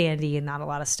and sandy and not a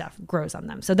lot of stuff grows on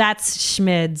them. So that's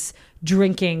Schmid's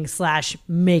drinking /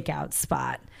 makeout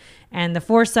spot. And the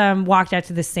foursome walked out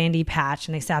to the sandy patch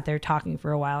and they sat there talking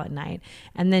for a while at night.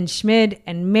 And then Schmid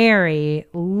and Mary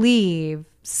leave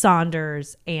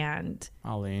Saunders and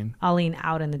Aline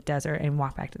out in the desert and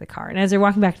walk back to the car. And as they're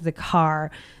walking back to the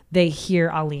car, they hear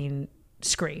Aline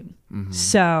scream.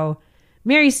 So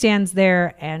Mary stands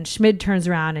there and Schmid turns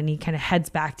around and he kind of heads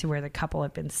back to where the couple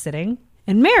have been sitting.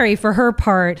 And Mary, for her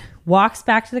part, walks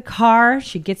back to the car.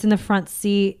 She gets in the front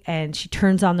seat and she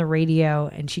turns on the radio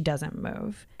and she doesn't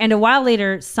move. And a while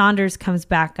later, Saunders comes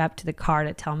back up to the car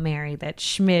to tell Mary that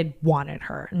Schmid wanted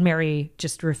her. And Mary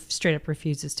just straight up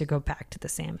refuses to go back to the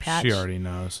sand patch. She already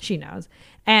knows. She knows.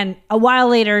 And a while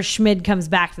later, Schmid comes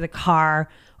back to the car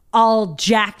all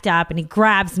jacked up and he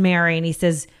grabs Mary and he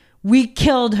says, "We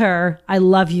killed her. I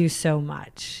love you so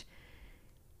much."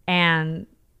 And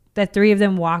the three of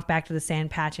them walk back to the sand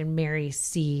patch and Mary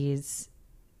sees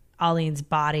Aline's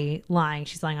body lying.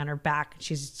 She's lying on her back.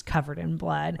 She's covered in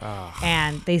blood.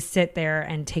 And they sit there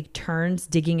and take turns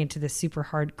digging into the super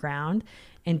hard ground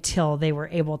until they were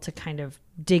able to kind of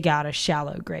dig out a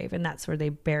shallow grave. And that's where they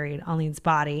buried Aline's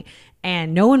body.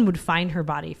 And no one would find her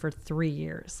body for 3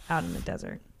 years out in the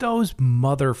desert. Those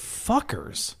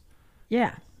motherfuckers.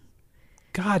 Yeah.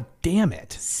 God damn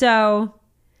it. So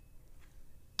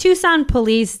Tucson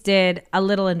police did a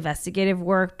little investigative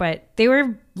work, but they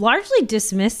were largely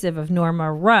dismissive of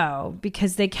Norma Rowe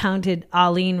because they counted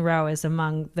Aline Rowe as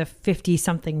among the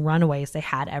 50-something runaways they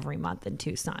had every month in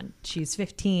Tucson. She's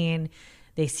 15.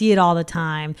 They see it all the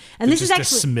time. And They're this is just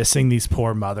actually dismissing these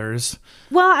poor mothers.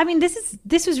 Well, I mean,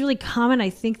 this was really common. I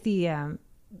think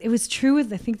it was true with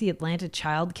the Atlanta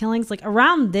child killings, like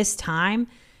around this time.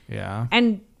 Yeah.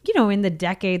 And in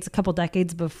the couple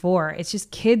decades before, it's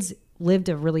just kids lived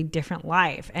a really different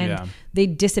life and they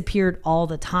disappeared all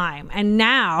the time. And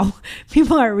now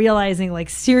people are realizing like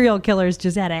serial killers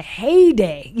just had a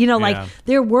heyday.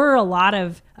 There were a lot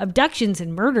of abductions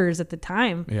and murders at the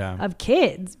time of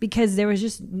kids because there was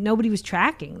just nobody was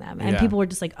tracking them. And people were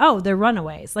just like, oh, they're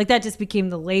runaways. Like that just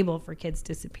became the label for kids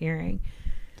disappearing.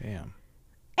 Damn.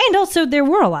 And also there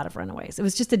were a lot of runaways. It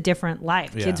was just a different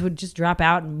life. Yeah. Kids would just drop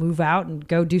out and move out and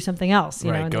go do something else.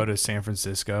 You know, Go to San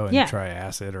Francisco and try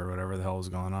acid or whatever the hell was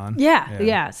going on.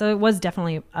 Yeah. So it was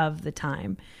definitely of the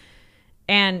time.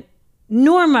 And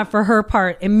Norma, for her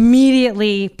part,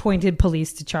 immediately pointed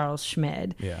police to Charles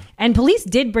Schmid. Yeah. And police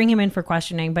did bring him in for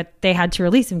questioning, but they had to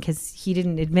release him because he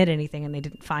didn't admit anything and they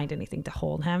didn't find anything to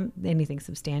hold him, anything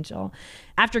substantial.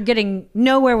 After getting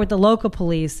nowhere with the local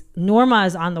police, Norma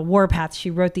is on the warpath. She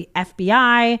wrote the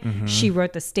FBI. She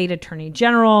wrote the state attorney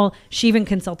general. She even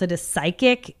consulted a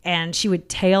psychic, and she would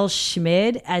tail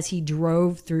Schmid as he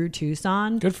drove through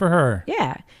Tucson. Good for her.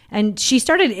 Yeah. And she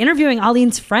started interviewing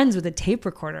Alin's friends with a tape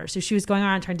recorder. So she was going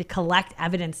around trying to collect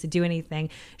evidence to do anything.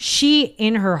 She,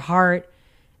 in her heart,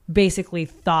 basically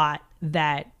thought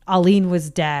that Alin was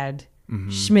dead,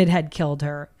 Schmid had killed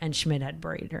her, and Schmid had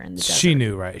buried her in the desert. She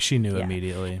knew, right? She knew Yeah.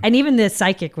 immediately. And even the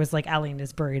psychic was like, Alin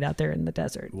is buried out there in the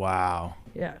desert. Wow.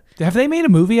 Yeah. Have they made a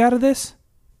movie out of this?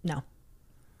 No.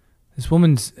 This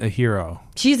woman's a hero.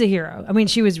 She's a hero. I mean,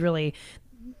 she was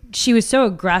so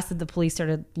aggressive, the police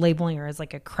started labeling her as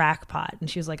like a crackpot. And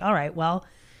she was like, all right, well,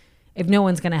 if no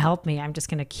one's going to help me, I'm just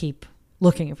going to keep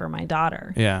looking for my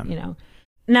daughter. Yeah. You know?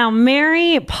 Now,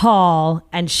 Mary, Paul,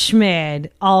 and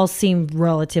Schmid all seemed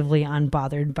relatively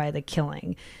unbothered by the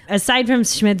killing. Aside from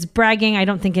Schmid's bragging, I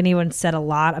don't think anyone said a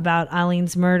lot about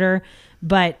Alin's murder,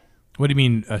 but What do you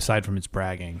mean, aside from its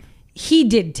bragging? he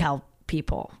did tell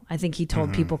people. I think he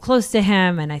told people close to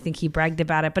him, and I think he bragged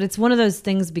about it. But it's one of those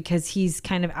things because he's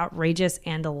kind of outrageous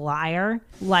and a liar.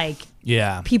 Like,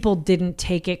 Yeah, people didn't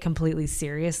take it completely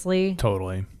seriously.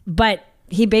 totally. But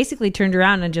he basically turned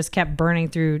around and just kept burning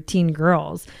through teen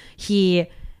girls. He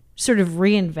sort of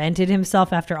reinvented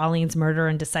himself after Alin's murder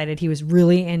and decided he was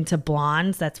really into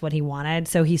blondes. That's what he wanted.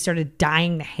 So he started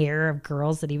dyeing the hair of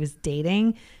girls that he was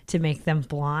dating to make them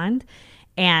blonde.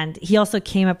 And he also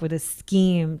came up with a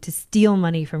scheme to steal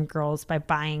money from girls by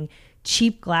buying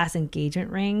cheap glass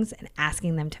engagement rings and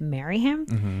asking them to marry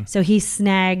him. So he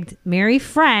snagged Mary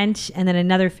French and then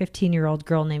another 15-year-old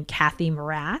girl named Kathy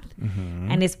Marath.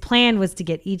 And his plan was to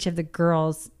get each of the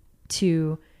girls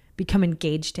to become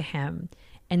engaged to him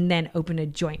and then open a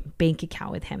joint bank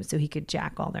account with him so he could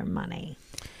jack all their money.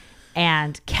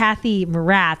 And Kathy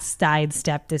Marath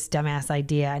sidestepped this dumbass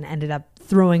idea and ended up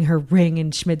throwing her ring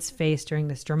in Schmid's face during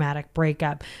this dramatic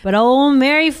breakup. But old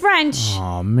Mary French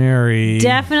Oh, Mary.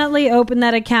 definitely opened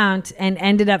that account and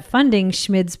ended up funding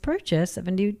Schmid's purchase of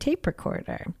a new tape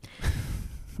recorder.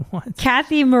 What?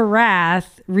 Kathy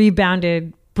Marath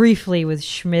rebounded briefly with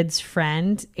Schmid's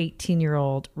friend,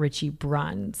 18-year-old Richie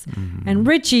Bruns. And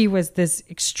Richie was this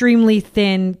extremely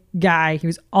thin guy. He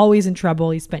was always in trouble.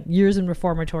 He spent years in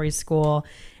reformatory school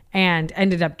and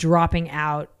ended up dropping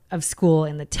out of school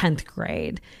in the 10th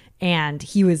grade. And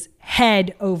he was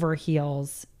head over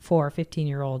heels for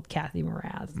 15-year-old Kathy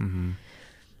Marath.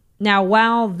 Now,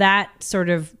 while that sort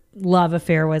of love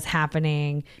affair was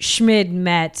happening, Schmid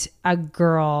met a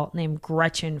girl named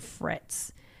Gretchen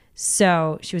Fritz.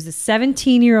 So she was a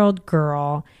 17-year-old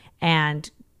girl, and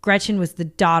Gretchen was the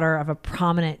daughter of a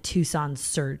prominent Tucson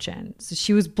surgeon. So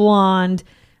she was blonde,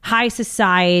 high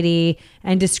society,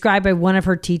 and described by one of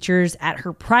her teachers at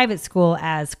her private school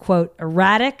as, quote,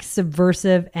 erratic,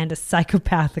 subversive, and a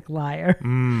psychopathic liar.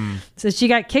 So she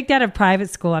got kicked out of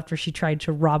private school after she tried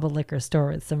to rob a liquor store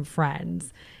with some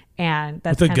friends. And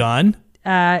that's With a gun?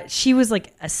 she was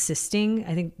like assisting.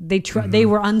 I think they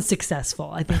were unsuccessful.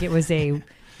 I think it was a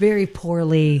very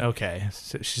poorly. Okay.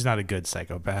 So she's not a good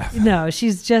psychopath. No,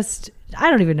 she's just.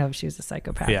 I don't even know if she was a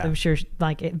psychopath. Yeah. I'm sure,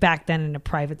 like back then in a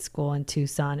private school in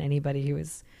Tucson, anybody who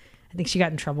was. I think she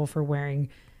got in trouble for wearing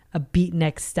a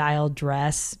beatnik style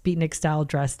dress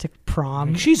to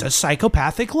prom. She's a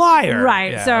psychopathic liar.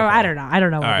 Right. Yeah, so okay. I don't know. I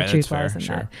don't know what right, the truth that's was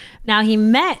fair, in sure. that. Now, he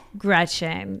met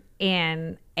Gretchen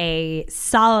in a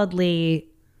solidly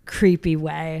creepy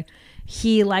way.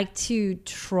 He liked to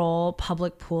troll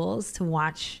public pools to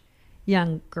watch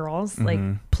young girls like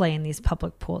play in these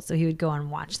public pools. So he would go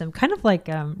and watch them, kind of like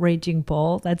Raging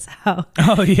Bull. That's how.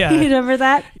 Oh, yeah. You remember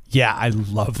that? Yeah, I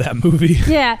love that movie.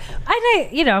 Yeah.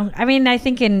 I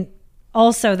think in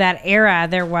also that era,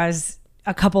 there was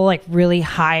a couple like really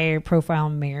high profile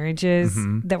marriages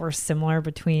that were similar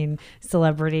between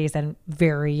celebrities and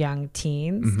very young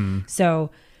teens.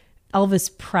 So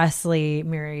Elvis Presley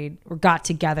married or got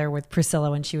together with Priscilla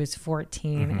when she was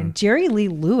 14. And Jerry Lee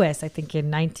Lewis, I think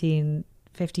in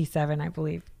 1957, I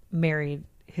believe, married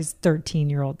his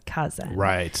 13-year-old cousin.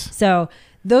 Right. So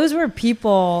those were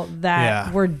people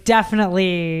that were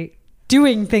definitely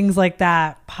doing things like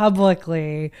that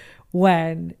publicly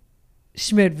when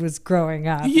Schmid was growing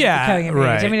up. and Yeah, becoming of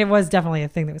right. age. I mean, it was definitely a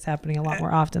thing that was happening a lot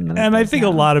more often than it And I does think now.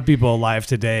 a lot of people alive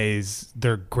today's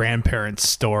their grandparents'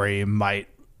 story might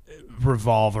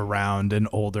revolve around an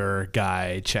older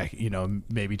guy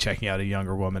maybe checking out a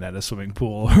younger woman at a swimming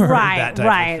pool or that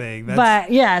type of thing.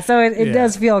 But yeah, so it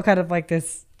does feel kind of like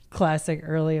this classic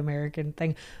early American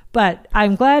thing. But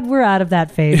I'm glad we're out of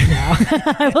that phase now.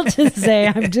 I will just say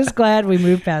I'm just glad we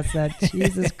moved past that.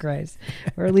 Jesus Christ.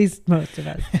 Or at least most of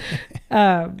us.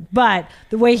 But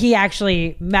the way he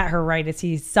actually met her, right, is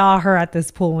he saw her at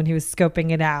this pool when he was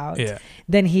scoping it out. Yeah.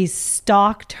 Then he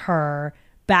stalked her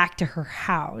back to her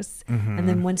house. And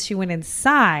then once she went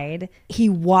inside, he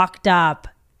walked up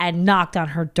and knocked on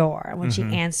her door. And when she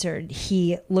answered,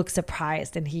 he looked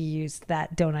surprised and he used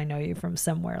that "Don't I know you from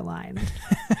somewhere" line.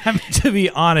 I mean, to be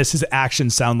honest, his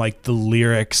actions sound like the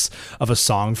lyrics of a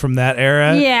song from that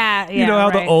era. Yeah. You know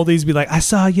how the oldies be like, "I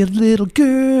saw you, little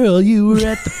girl, you were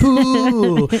at the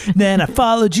pool. Then I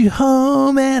followed you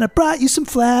home and I brought you some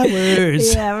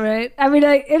flowers." Yeah, right. I mean,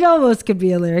 it almost could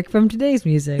be a lyric from today's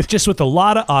music. Just with a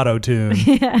lot of auto-tune.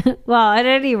 Yeah. Well, at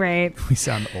any rate. We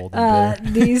sound old.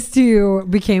 These two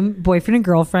became boyfriend and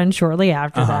girlfriend shortly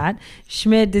after that.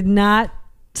 Schmid did not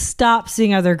stop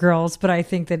seeing other girls, but I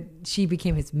think that she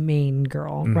became his main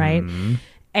girl, right?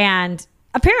 And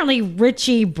apparently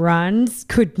Richie Bruns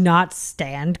could not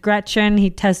stand Gretchen. He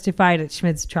testified at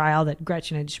Schmid's trial that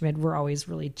Gretchen and Schmid were always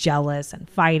really jealous and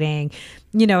fighting.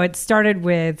 You know, it started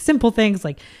with simple things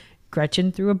like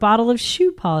Gretchen threw a bottle of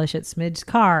shoe polish at Schmid's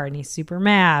car and he's super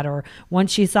mad. Or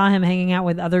once she saw him hanging out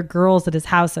with other girls at his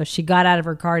house, so she got out of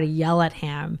her car to yell at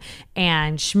him,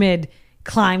 and Schmid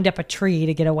climbed up a tree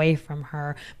to get away from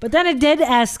her. But then it did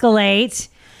escalate.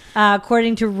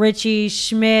 According to Richie,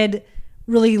 Schmid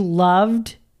really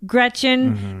loved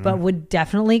Gretchen, but would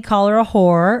definitely call her a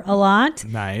whore a lot.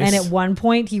 Nice. And at one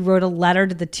point, he wrote a letter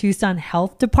to the Tucson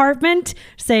Health Department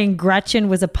saying Gretchen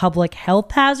was a public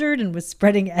health hazard and was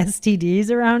spreading STDs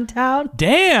around town.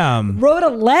 Damn. Wrote a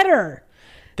letter.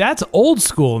 That's old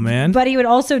school, man. But he would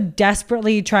also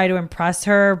desperately try to impress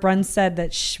her. Bruns said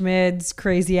that Schmid's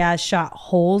crazy ass shot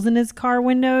holes in his car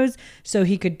windows so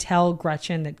he could tell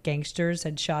Gretchen that gangsters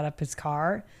had shot up his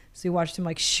car. So he watched him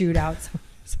like shoot out some.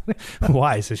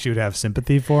 Why? So she would have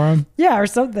sympathy for him? Yeah, or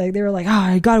something. They were like, "Oh,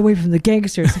 I got away from the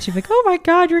gangsters." And she'd be like, "Oh my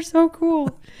God, you're so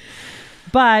cool."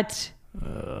 But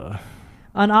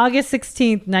on August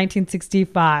 16th,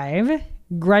 1965,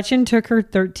 Gretchen took her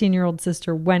 13-year-old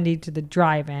sister Wendy to the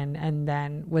drive-in and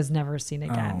then was never seen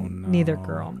again. Oh, no. Neither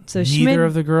girl. So Neither Schmid,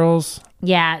 of the girls?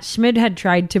 Yeah, Schmid had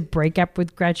tried to break up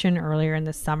with Gretchen earlier in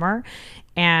the summer.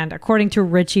 And according to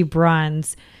Richie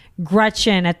Bruns,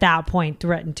 Gretchen at that point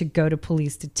threatened to go to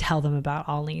police to tell them about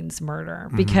Arlene's murder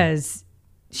because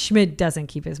Schmid doesn't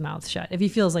keep his mouth shut. If he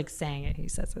feels like saying it, he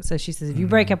says it. So she says, "If you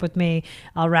break up with me,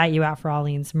 I'll rat you out for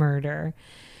Arlene's murder."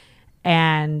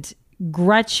 And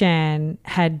Gretchen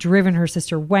had driven her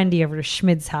sister Wendy over to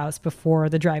Schmid's house before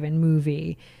the drive-in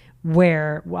movie,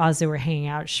 where as they were hanging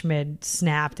out, Schmid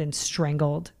snapped and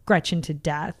strangled Gretchen to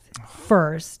death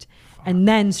first, and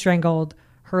then strangled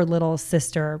her little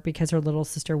sister because her little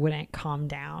sister wouldn't calm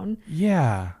down.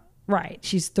 Yeah. Right.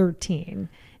 She's 13.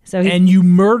 So and you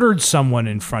murdered someone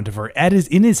in front of her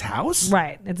in his house?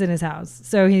 Right. It's in his house.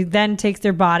 So he then takes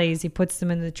their bodies, he puts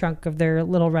them in the trunk of their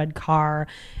little red car,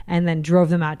 and then drove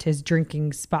them out to his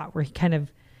drinking spot where he kind of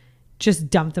just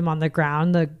dumped them on the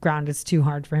ground. The ground is too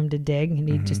hard for him to dig, and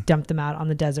he just dumped them out on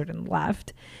the desert and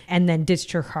left, and then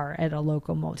ditched her car at a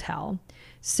local motel.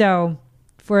 So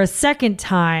for a second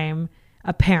time,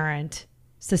 a parent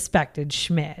suspected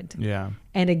Schmid. Yeah.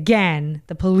 And again,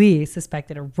 the police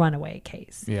suspected a runaway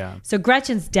case. Yeah. So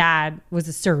Gretchen's dad was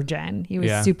a surgeon. He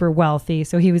was super wealthy.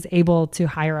 So he was able to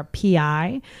hire a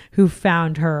PI who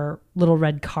found her little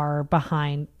red car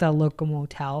behind the local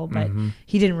motel, but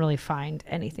he didn't really find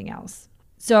anything else.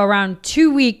 So around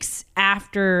 2 weeks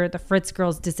after the Fritz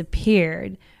girls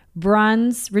disappeared,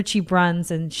 Richie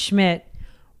Bruns and Schmid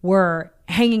were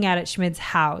hanging out at Schmid's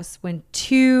house when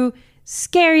two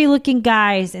scary looking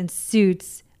guys in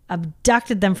suits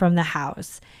abducted them from the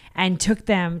house and took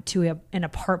them to an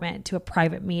apartment, to a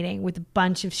private meeting with a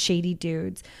bunch of shady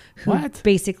dudes who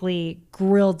basically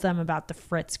grilled them about the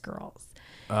Fritz girls.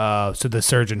 So the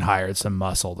surgeon hired some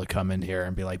muscle to come in here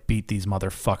and be like, beat these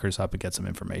motherfuckers up and get some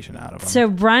information out of them. So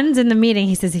Bruns in the meeting,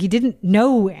 he says he didn't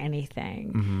know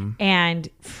anything. And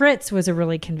Fritz was a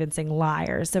really convincing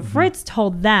liar. So Fritz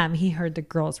told them he heard the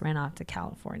girls ran off to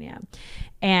California.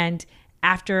 And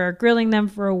after grilling them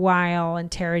for a while,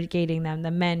 interrogating them,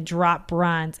 the men dropped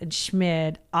Bruns and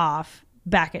Schmid off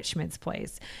back at Schmid's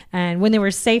place. And when they were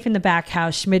safe in the back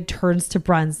house, Schmid turns to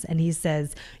Bruns and he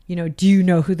says, "Do you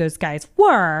know who those guys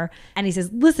were?" And he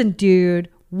says, "Listen, dude,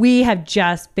 we have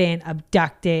just been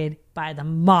abducted by the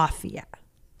mafia."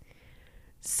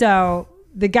 So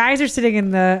the guys are sitting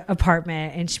in the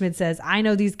apartment and Schmid says, I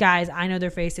know these guys. I know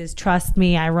their faces. Trust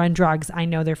me. I run drugs. I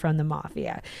know they're from the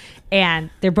mafia. And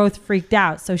they're both freaked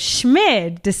out. So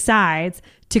Schmid decides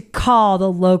to call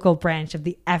the local branch of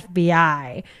the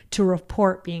FBI to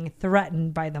report being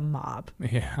threatened by the mob.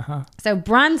 Yeah. So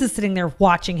Bruns is sitting there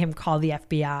watching him call the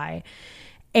FBI,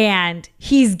 and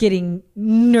he's getting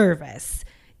nervous,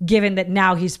 given that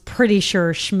now he's pretty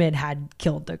sure Schmid had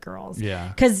killed the girls. Yeah.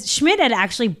 Because Schmid had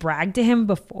actually bragged to him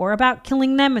before about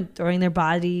killing them and throwing their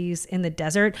bodies in the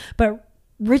desert. But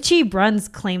Richie Bruns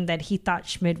claimed that he thought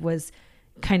Schmid was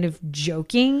kind of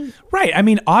joking. Right. I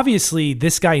mean, obviously,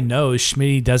 this guy knows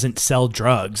Schmid doesn't sell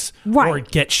drugs or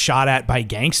get shot at by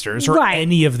gangsters or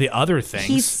any of the other things.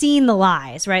 He's seen the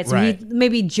lies, right? So Right. he,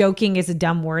 maybe joking is a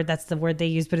dumb word. That's the word they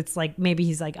use. But it's like, maybe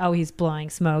he's like, oh, he's blowing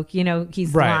smoke. You know,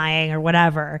 he's lying or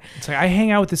whatever. It's like, I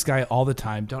hang out with this guy all the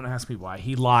time. Don't ask me why.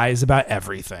 He lies about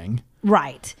everything.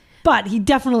 Right. But he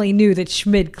definitely knew that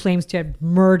Schmid claims to have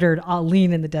murdered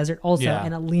Aline in the desert also,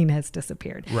 and Aline has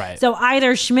disappeared. Right. So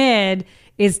either Schmid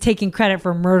is taking credit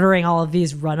for murdering all of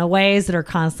these runaways that are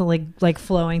constantly like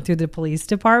flowing through the police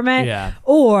department,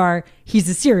 or he's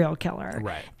a serial killer.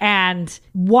 Right. And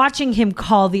watching him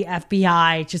call the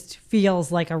FBI just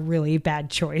feels like a really bad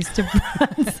choice to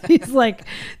He's like,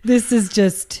 this is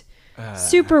just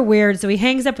super weird. So he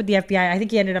hangs up with the FBI. I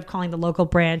think he ended up calling the local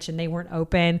branch and they weren't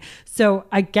open. So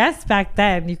I guess back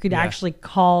then you could actually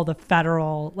call the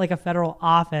federal, like a federal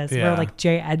office where like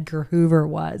J. Edgar Hoover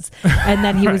was. And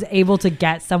then he was able to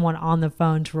get someone on the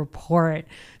phone to report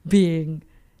being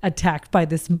attacked by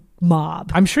this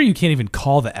mob. I'm sure you can't even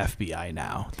call the FBI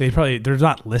now. They're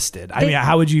not listed. I mean,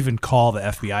 how would you even call the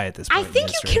FBI at this point? I think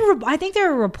you can. I think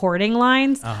there are reporting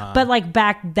lines, but like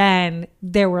back then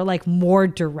there were like more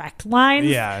direct lines.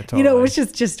 Yeah, totally. You know, which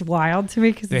is just wild to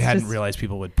me because they hadn't realized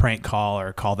people would prank call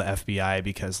or call the FBI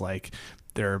because like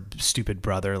their stupid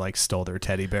brother like stole their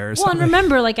teddy bear or something. Well, and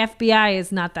remember, like FBI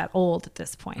is not that old at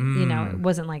this point. You know, it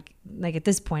wasn't like at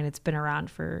this point it's been around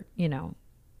for, you know,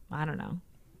 I don't know,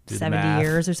 70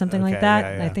 years or something like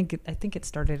that. Yeah. I think it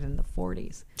started in the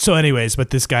 40s. So anyways, but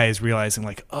this guy is realizing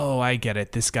like, oh, I get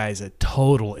it. This guy's a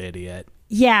total idiot.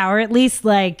 Yeah, or at least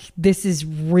like this is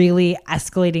really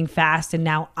escalating fast and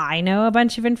now I know a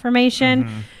bunch of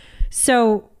information.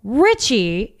 So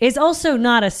Richie is also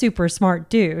not a super smart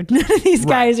dude. None of these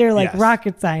guys are like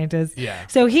rocket scientists. Yeah.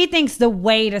 So he thinks the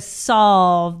way to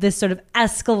solve this sort of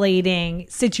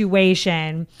escalating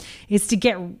situation is to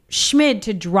get Schmid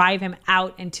to drive him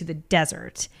out into the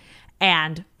desert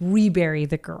and rebury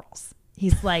the girls.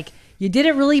 He's like, you did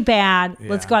it really bad.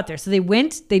 Let's go out there. So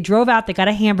they drove out, they got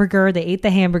a hamburger, they ate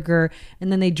the hamburger,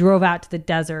 and then they drove out to the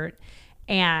desert.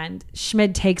 And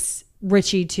Schmid takes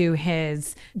Richie to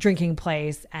his drinking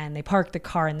place and they park the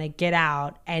car and they get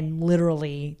out and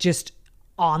literally just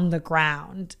on the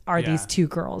ground are these two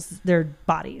girls, their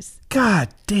bodies. God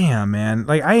damn, man.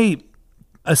 Like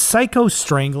a psycho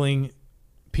strangling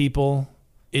people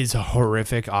is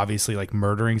horrific. Obviously, like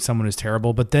murdering someone is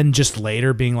terrible, but then just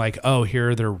later being like, oh,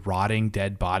 here are their rotting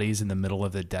dead bodies in the middle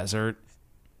of the desert.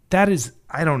 That is,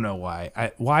 I don't know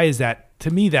why. Why is that?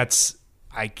 To me, that's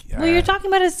well, you're talking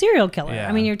about a serial killer. Yeah.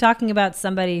 I mean, you're talking about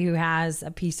somebody who has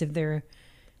a piece of their,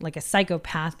 like a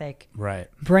psychopathic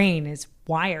brain is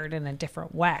wired in a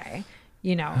different way.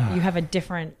 You know, you have a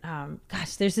different,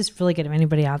 there's this really good, if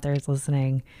anybody out there is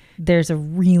listening, there's a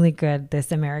really good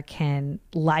This American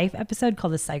Life episode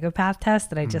called The Psychopath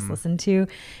Test that I just listened to.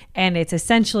 And it's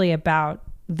essentially about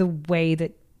the way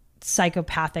that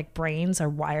psychopathic brains are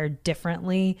wired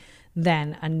differently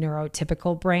than a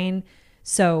neurotypical brain.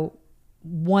 So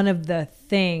one of the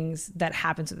things that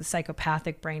happens with the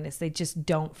psychopathic brain is they just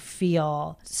don't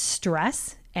feel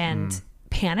stress and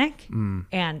panic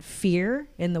and fear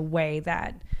in the way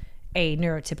that a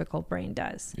neurotypical brain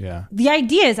does. Yeah. The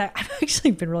idea is, I've actually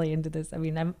been really into this. I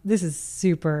mean, this is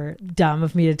super dumb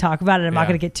of me to talk about it. I'm not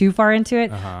going to get too far into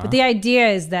it. But the idea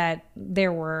is that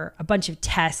there were a bunch of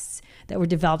tests that were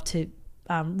developed to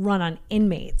run on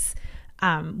inmates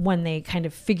when they kind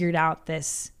of figured out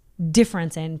this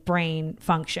difference in brain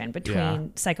function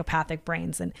between psychopathic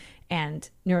brains and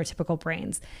neurotypical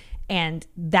brains. And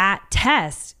that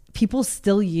test people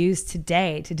still use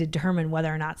today to determine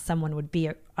whether or not someone would be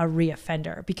a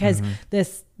reoffender, because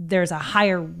there's a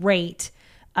higher rate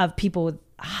of people with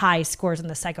high scores on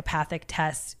the psychopathic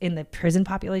tests in the prison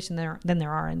population than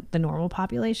there are in the normal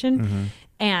population.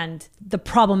 And the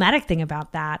problematic thing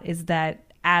about that is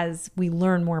that as we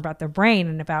learn more about the brain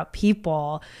and about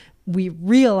people, we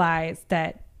realize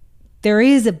that there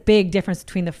is a big difference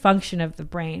between the function of the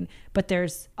brain, but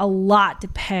there's a lot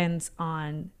depends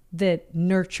on the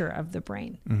nurture of the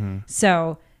brain.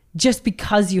 So just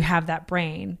because you have that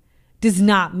brain does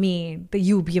not mean that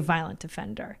you will be a violent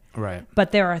offender. Right.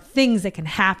 But there are things that can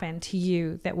happen to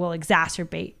you that will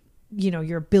exacerbate,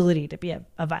 your ability to be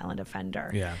a violent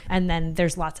offender. Yeah. And then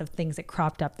there's lots of things that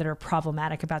cropped up that are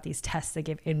problematic about these tests they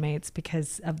give inmates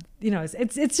because of,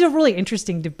 it's a really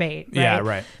interesting debate. Right? Yeah,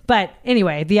 right. But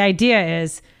anyway, the idea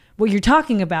is what you're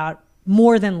talking about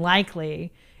more than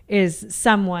likely is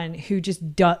someone who just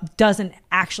doesn't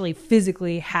actually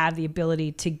physically have the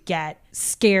ability to get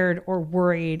scared or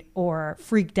worried or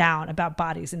freaked out about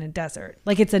bodies in a desert.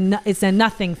 Like it's a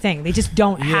nothing thing. They just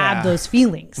don't have those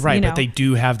feelings. Right, but they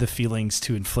do have the feelings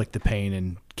to inflict the pain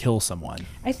and kill someone.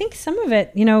 I think some of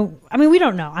it, we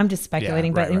don't know. I'm just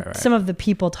speculating, right. Some of the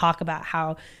people talk about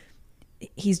how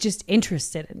he's just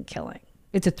interested in killing.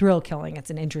 It's a thrill killing. It's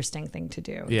an interesting thing to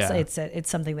do. Yeah. It's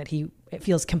something that it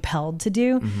feels compelled to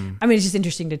do. I mean, it's just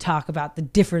interesting to talk about the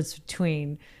difference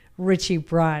between Richie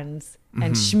Bruns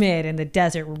and Schmid in the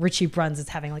desert, where Richie Bruns is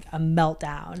having like a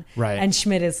meltdown. Right. And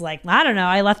Schmid is like, I don't know,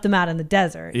 I left them out in the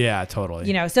desert. Yeah,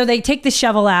 totally. So they take the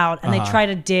shovel out and they try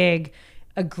to dig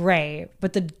a grave,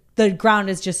 but the ground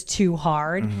is just too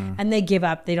hard and they give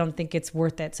up. They don't think it's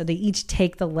worth it. So they each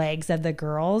take the legs of the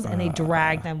girls and they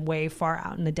drag them way far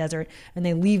out in the desert and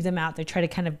they leave them out. They try to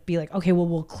kind of be like, okay, well,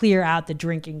 we'll clear out the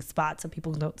drinking spot so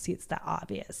people don't see it's that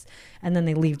obvious. And then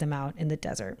they leave them out in the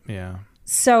desert. Yeah.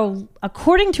 So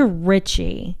according to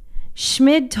Richie,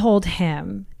 Schmid told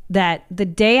him that the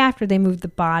day after they moved the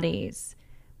bodies,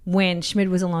 when Schmid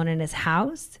was alone in his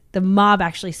house, the mob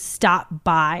actually stopped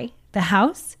by the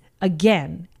house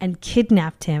again and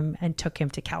kidnapped him and took him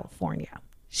to California.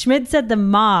 Schmid said the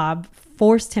mob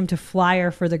forced him to flyer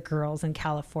for the girls in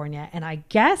California and I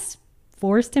guess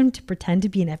forced him to pretend to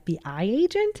be an FBI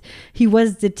agent. He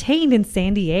was detained in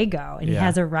San Diego and he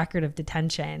has a record of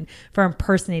detention for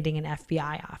impersonating an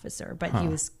FBI officer, but he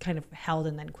was kind of held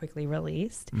and then quickly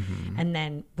released and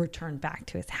then returned back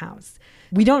to his house.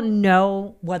 We don't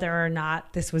know whether or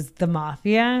not this was the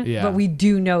mafia, but we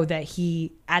do know that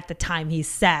he, at the time he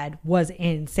said, was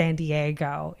in San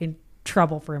Diego in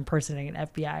trouble for impersonating an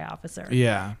FBI officer.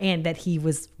 Yeah. And that he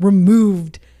was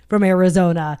removed from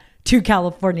Arizona to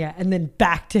California and then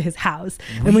back to his house.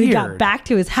 Weird. And when he got back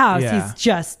to his house,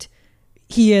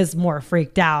 he is more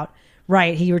freaked out.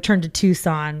 Right. He returned to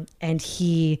Tucson and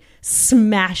he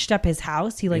smashed up his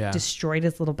house. He destroyed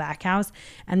his little back house.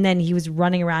 And then he was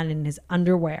running around in his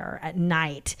underwear at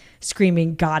night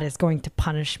screaming, God is going to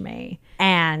punish me.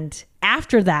 And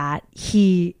after that,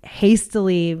 he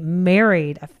hastily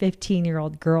married a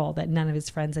 15-year-old girl that none of his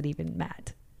friends had even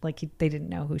met. Like they didn't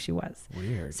know who she was.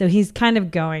 Weird. So he's kind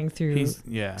of going through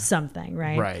something,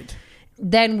 right? Right.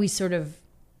 Then we sort of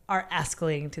are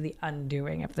escalating to the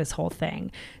undoing of this whole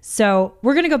thing. So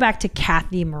we're going to go back to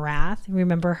Kathy Marath.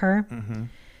 Remember her? Mm-hmm.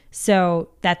 So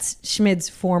that's Schmid's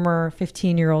former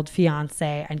 15-year-old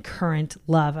fiance and current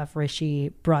love of Richie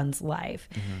Bruns' life.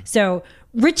 Mm-hmm. So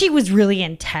Richie was really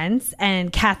intense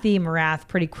and Kathy Marath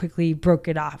pretty quickly broke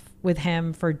it off with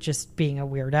him for just being a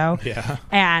weirdo. Yeah.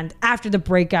 And after the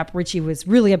breakup, Richie was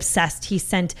really obsessed. He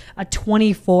sent a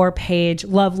 24-page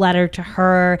love letter to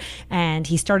her and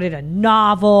he started a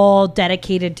novel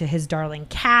dedicated to his darling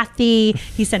Kathy.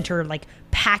 He sent her like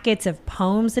packets of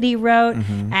poems that he wrote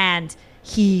and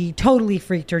he totally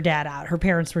freaked her dad out. Her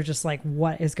parents were just like,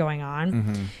 what is going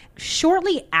on?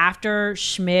 Shortly after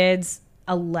Schmid's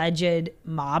alleged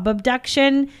mob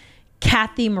abduction,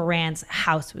 Kathy Moran's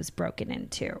house was broken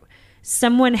into.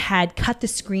 Someone had cut the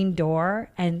screen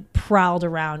door and prowled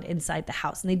around inside the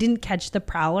house. And they didn't catch the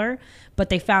prowler, but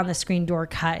they found the screen door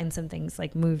cut and some things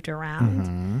like moved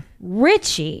around.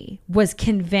 Richie was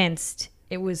convinced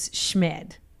it was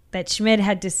Schmid. That Schmid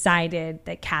had decided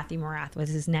that Kathy Marath was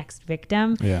his next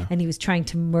victim and he was trying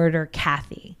to murder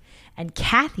Kathy. And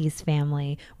Kathy's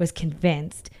family was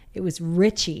convinced it was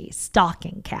Richie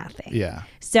stalking Kathy. Yeah.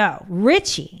 So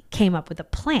Richie came up with a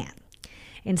plan.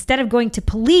 Instead of going to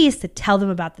police to tell them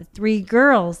about the 3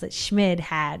 girls that Schmid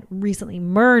had recently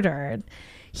murdered,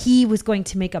 he was going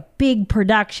to make a big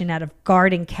production out of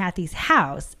guarding Kathy's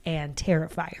house and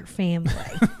terrify her family.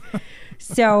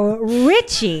 So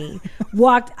Richie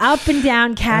walked up and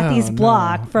down Kathy's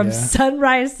block from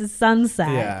sunrise to sunset.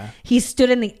 Yeah. He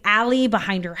stood in the alley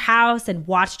behind her house and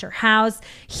watched her house.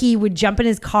 He would jump in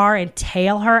his car and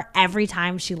tail her every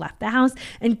time she left the house.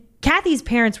 And Kathy's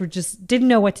parents didn't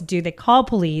know what to do. They called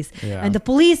police and the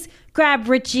police grabbed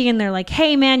Richie and they're like,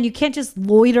 hey man, you can't just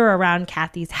loiter around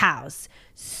Kathy's house.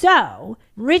 So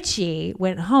Richie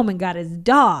went home and got his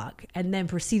dog and then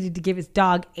proceeded to give his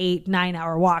dog 8-9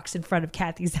 hour walks in front of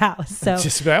Kathy's house. So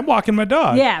I'm walking my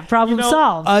dog. Yeah, problem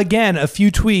solved. Again, a few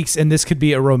tweaks and this could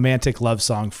be a romantic love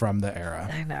song from the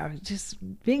era. I know. Just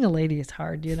being a lady is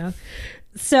hard, you know?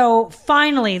 So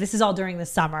finally, this is all during the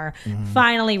summer.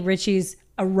 Finally, Richie's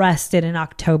arrested in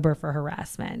October for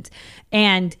harassment.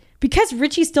 And because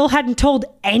Richie still hadn't told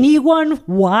anyone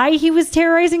why he was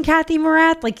terrorizing Kathy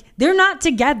Morath, like they're not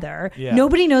together. Yeah.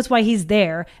 Nobody knows why he's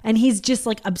there. And he's just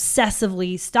like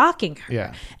obsessively stalking her.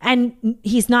 Yeah. And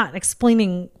he's not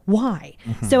explaining why.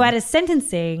 So at his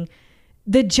sentencing,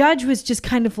 the judge was just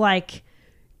kind of like,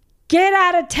 get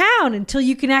out of town until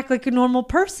you can act like a normal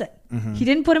person. He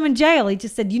didn't put him in jail. He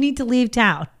just said, you need to leave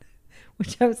town.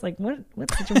 Which I was like,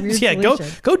 what's such a weird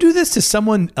solution? Go do this to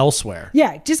someone elsewhere.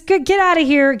 Yeah, just get out of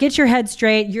here. Get your head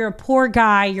straight. You're a poor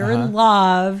guy. You're in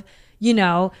love. You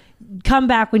know, come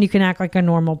back when you can act like a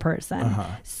normal person.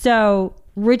 So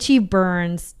Richie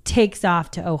Burns takes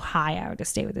off to Ohio to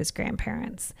stay with his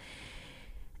grandparents.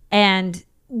 And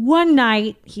one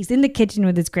night, he's in the kitchen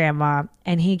with his grandma,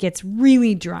 and he gets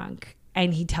really drunk.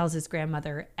 And he tells his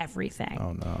grandmother everything.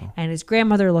 Oh, no. And his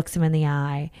grandmother looks him in the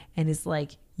eye and is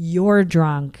like, you're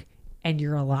drunk and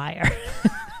you're a liar.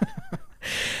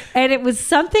 And it was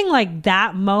something like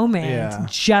that moment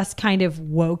just kind of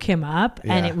woke him up.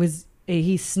 And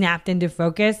he snapped into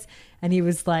focus and he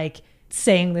was like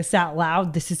saying this out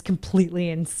loud. This is completely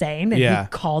insane. And he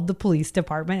called the police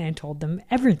department and told them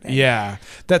everything. Yeah,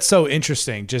 that's so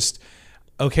interesting. Just...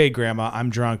 okay, Grandma, I'm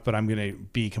drunk, but I'm going to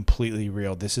be completely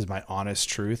real. This is my honest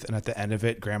truth. And at the end of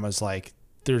it, Grandma's like,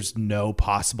 there's no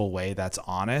possible way that's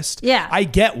honest. Yeah. I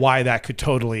get why that could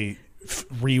totally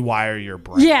rewire your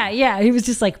brain. Yeah. He was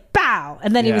just like, bow.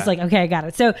 And then he was like, okay, I got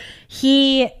it. So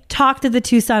he talked to the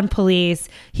Tucson police.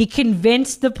 He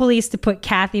convinced the police to put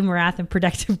Kathy Morath in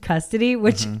protective custody,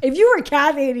 which if you were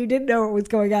Kathy and you didn't know what was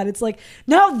going on, it's like,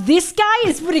 no, this guy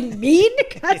is putting me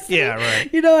in custody. Yeah,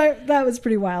 right. You know, that was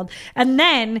pretty wild. And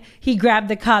then he grabbed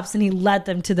the cops and he led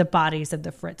them to the bodies of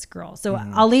the Fritz girls. So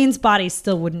Aline's body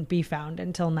still wouldn't be found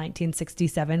until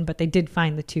 1967, but they did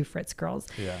find the 2 Fritz girls.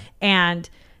 Yeah. And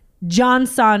John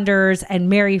Saunders and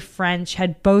Mary French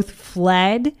had both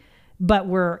fled, but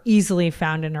were easily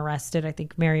found and arrested. I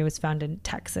think Mary was found in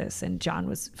Texas and John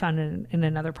was found in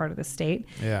another part of the state.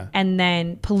 Yeah. And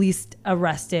then police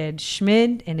arrested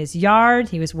Schmid in his yard.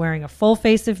 He was wearing a full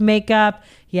face of makeup.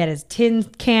 He had his tin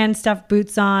can stuffed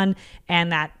boots on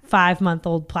and that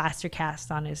 5-month-old plaster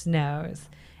cast on his nose.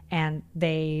 And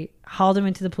they hauled him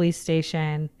into the police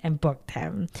station and booked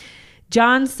him.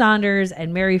 John Saunders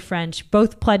and Mary French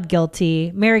both pled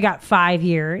guilty. Mary got 5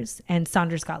 years and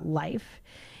Saunders got life.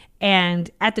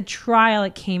 And at the trial,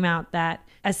 it came out that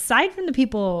aside from the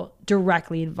people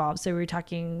directly involved, so we were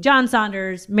talking John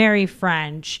Saunders, Mary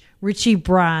French, Richie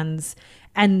Bruns,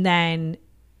 and then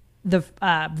the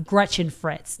Gretchen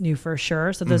Fritz knew for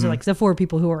sure. So those are like the 4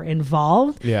 people who were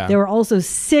involved. Yeah. There were also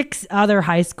 6 other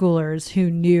high schoolers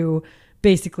who knew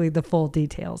basically the full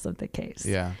details of the case.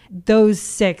 Yeah. Those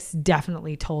 6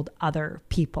 definitely told other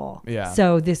people. Yeah.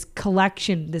 So this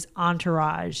collection, this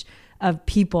entourage of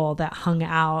people that hung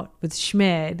out with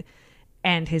Schmid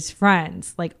and his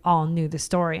friends, like all knew the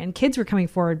story. And kids were coming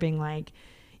forward being like,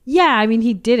 yeah, I mean,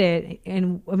 he did it.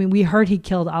 And I mean, we heard he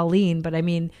killed Aline, but I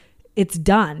mean, it's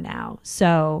done now.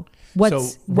 So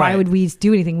why would we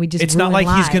do anything? We just, it's not like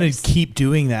lives. He's going to keep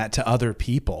doing that to other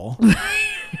people.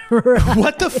 Right.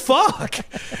 What the fuck?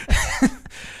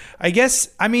 I guess,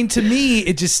 I mean, to me,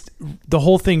 it just, the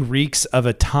whole thing reeks of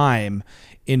a time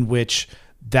in which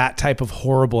that type of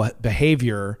horrible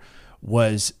behavior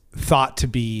was thought to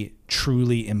be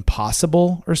truly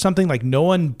impossible or something. Like no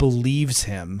one believes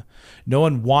him. No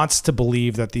one wants to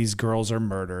believe that these girls are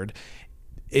murdered.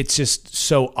 It's just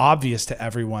so obvious to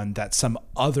everyone that some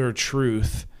other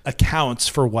truth accounts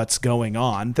for what's going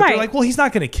on, that they're like, well, he's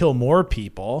not going to kill more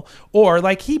people, or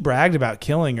like he bragged about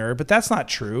killing her, but that's not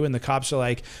true. And the cops are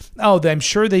like, oh, I'm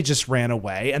sure they just ran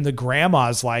away. And the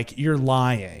grandma's like, you're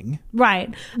lying.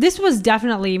 Right. This was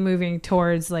definitely moving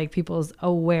towards like people's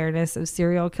awareness of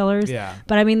serial killers. Yeah.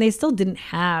 But I mean, they still didn't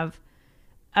have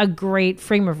a great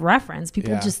frame of reference.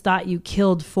 People just thought you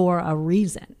killed for a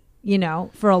reason. You know,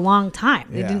 for a long time.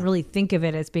 They didn't really think of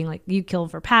it as being like, you kill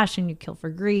for passion, you kill for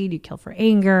greed, you kill for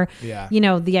anger. Yeah. You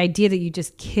know, the idea that you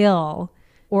just kill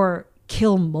or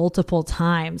kill multiple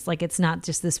times, like it's not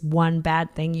just this one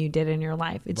bad thing you did in your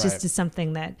life. It's just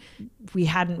something that we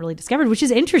hadn't really discovered, which is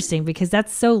interesting because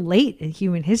that's so late in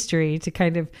human history to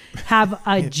kind of have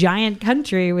a giant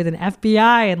country with an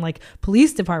FBI and like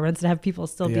police departments and have people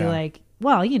still be like,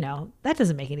 well, that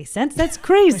doesn't make any sense. That's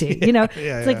crazy.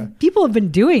 It's like people have been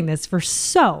doing this for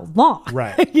so long.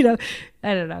 Right.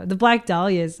 I don't know. The Black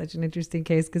Dahlia is such an interesting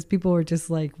case because people were just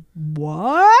like,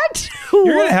 what? You're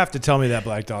going to have to tell me that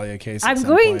Black Dahlia case. I'm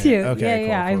going to. Okay,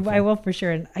 cool. I will for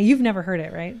sure. And you've never heard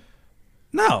it, right?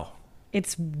 No.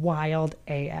 It's wild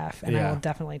AF, and I will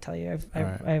definitely tell you.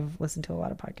 I've listened to a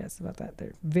lot of podcasts about that.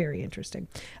 They're very interesting.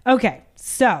 Okay,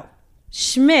 so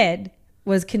Schmid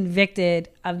was convicted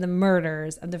of the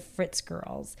murders of the Fritz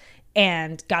girls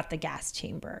and got the gas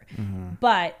chamber. Mm-hmm.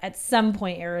 But at some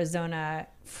point, Arizona,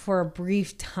 for a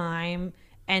brief time,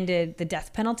 ended the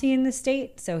death penalty in the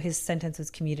state. So his sentence was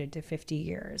commuted to 50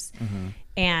 years. Mm-hmm.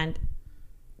 And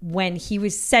when he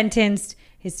was sentenced,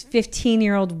 his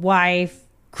 15-year-old wife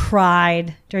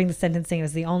cried during the sentencing. It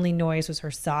was the only noise was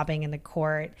her sobbing in the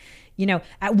court.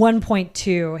 At one point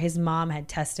too, his mom had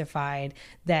testified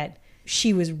that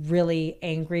she was really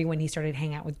angry when he started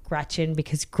hanging out with Gretchen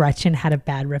because Gretchen had a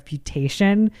bad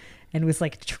reputation and was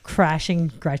like crashing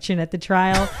Gretchen at the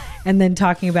trial. And then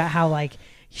talking about how like,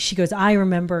 she goes, I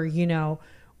remember,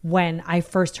 when I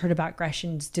first heard about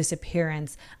Gretchen's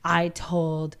disappearance, I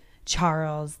told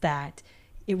Charles that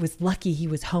it was lucky he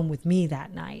was home with me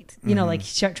that night. Like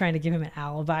trying to give him an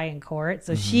alibi in court.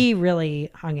 So she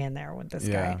really hung in there with this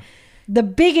guy. The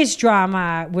biggest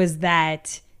drama was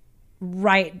that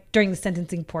right during the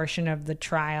sentencing portion of the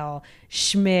trial,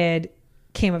 Schmid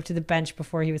came up to the bench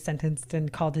before he was sentenced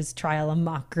and called his trial a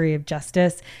mockery of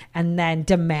justice, and then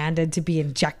demanded to be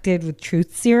injected with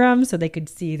truth serum so they could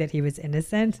see that he was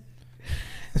innocent.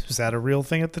 Was that a real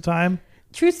thing at the time?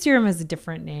 Truth serum is a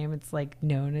different name. It's like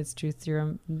known as truth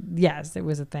serum. Yes, it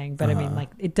was a thing, but I mean, like,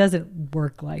 it doesn't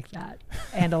work like that.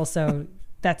 And also,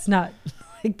 that's not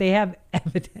like they have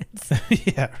evidence.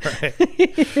 Yeah,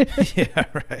 right. Yeah,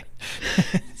 right.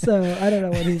 So I don't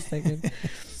know what he's thinking.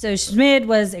 So Schmid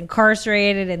was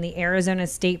incarcerated in the Arizona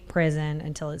State Prison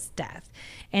until his death.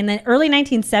 In the early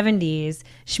 1970s,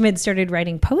 Schmid started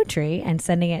writing poetry and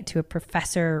sending it to a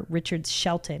professor, Richard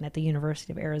Shelton, at the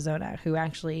University of Arizona, who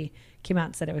actually came out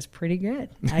and said it was pretty good.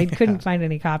 I couldn't find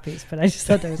any copies, but I just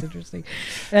thought that was interesting.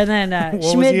 And then what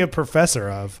Schmid, was he a professor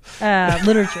of?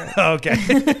 Literature. Okay.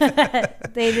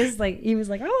 They just he was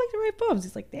like, I like to write poems.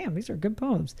 He's like, damn, these are good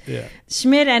poems. Yeah.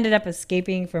 Schmid ended up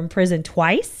escaping from prison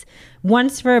twice,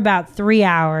 once for about 3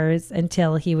 hours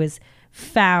until he was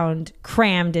found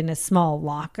crammed in a small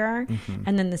locker. Mm-hmm.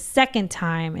 And then the second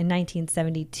time in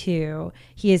 1972,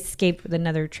 he escaped with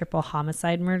another triple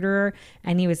homicide murderer,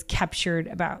 and he was captured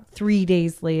about 3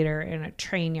 days later in a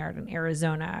train yard in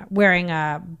Arizona wearing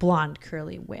a blonde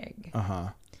curly wig. Uh-huh.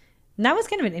 And that was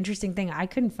kind of an interesting thing. I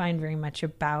couldn't find very much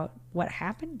about what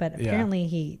happened, but apparently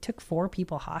he took 4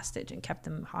 people hostage and kept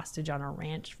them hostage on a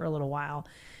ranch for a little while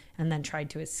and then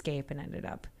tried to escape and ended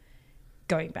up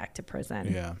going back to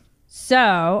prison. Yeah.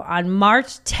 So on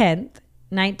March 10th,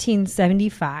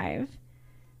 1975,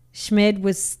 Schmid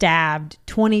was stabbed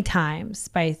 20 times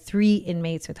by 3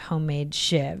 inmates with homemade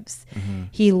shivs. Mm-hmm.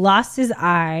 He lost his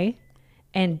eye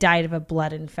and died of a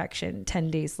blood infection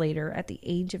 10 days later at the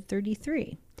age of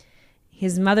 33.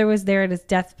 His mother was there at his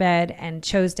deathbed and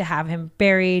chose to have him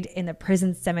buried in the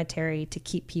prison cemetery to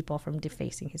keep people from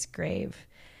defacing his grave.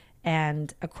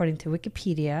 And according to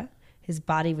Wikipedia, his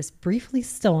body was briefly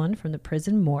stolen from the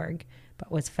prison morgue,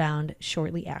 but was found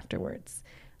shortly afterwards.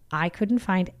 I couldn't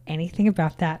find anything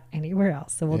about that anywhere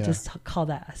else, so we'll just call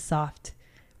that a soft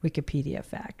Wikipedia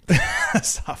fact. A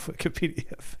soft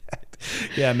Wikipedia fact.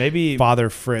 Yeah, maybe Father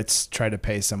Fritz tried to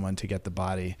pay someone to get the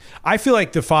body. I feel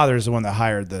like the father is the one that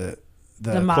hired the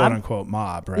quote-unquote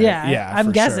mob, right? Yeah,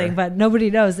 I'm guessing, but nobody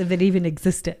knows if it even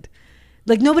existed.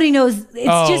 Like, nobody knows.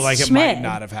 It's just like Schmid. It might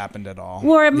not have happened at all.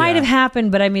 Or it might have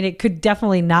happened, but I mean, it could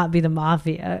definitely not be the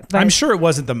mafia. But, I'm sure it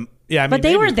wasn't the... Yeah, I mean, but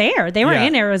they were there. They were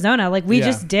in Arizona. Like, we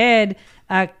just did,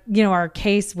 our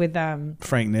case with...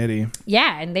 Frank Nitti.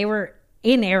 Yeah, and they were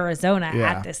in Arizona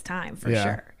at this time, for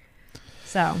sure.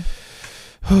 So...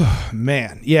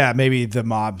 Man, yeah, maybe the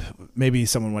mob, maybe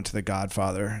someone went to the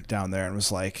Godfather down there and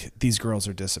was like, these girls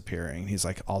are disappearing. He's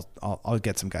like, I'll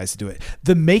get some guys to do it.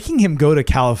 The making him go to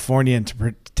California and to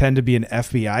pretend to be an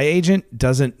FBI agent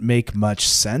doesn't make much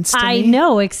sense to me. I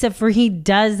know, except for he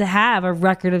does have a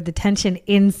record of detention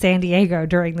in San Diego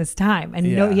during this time, and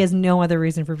he has no other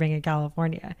reason for being in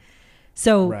California.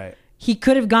 So he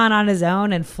could have gone on his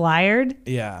own and flyered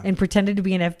and pretended to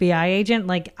be an FBI agent.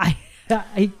 Like,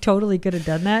 I totally could have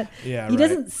done that. Yeah, he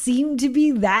doesn't seem to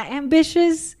be that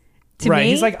ambitious to me.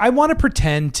 He's like, I want to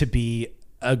pretend to be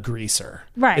a greaser.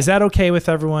 Right. Is that okay with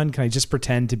everyone? Can I just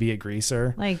pretend to be a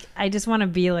greaser? Like, I just want to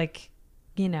be like,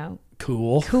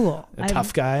 Cool. A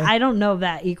tough guy. I don't know if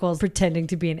that equals pretending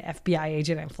to be an FBI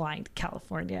agent and flying to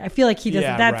California. I feel like he doesn't.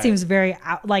 Yeah, that right. seems very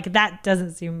out. Like that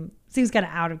doesn't seems kind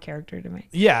of out of character to me.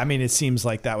 Yeah, I mean, it seems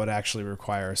like that would actually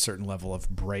require a certain level of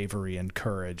bravery and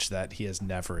courage that he has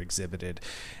never exhibited,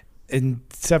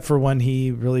 except for when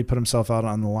he really put himself out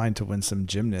on the line to win some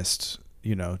gymnast,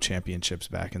 championships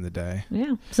back in the day.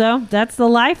 Yeah. So that's the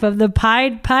life of the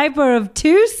Pied Piper of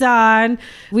Tucson.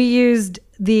 We used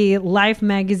the Life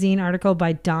magazine article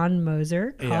by Don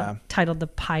Moser titled The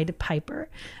Pied Piper.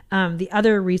 The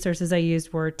other resources I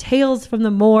used were Tales from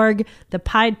the Morgue, the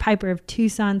Pied Piper of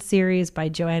Tucson series by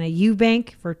Joanna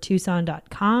Eubank for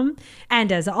Tucson.com.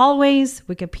 And as always,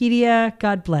 Wikipedia,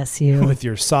 God bless you. With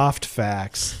your soft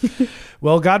facts.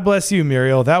 Well, God bless you,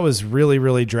 Muriel. That was really,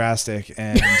 really drastic.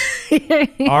 And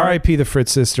R.I.P. the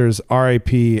Fritz sisters,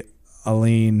 R.I.P.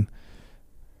 Aline.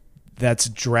 That's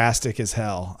drastic as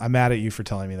hell. I'm mad at you for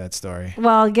telling me that story.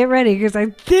 Well, get ready because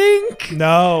I think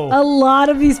a lot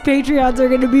of these Patreons are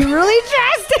going to be really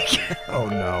drastic. Oh,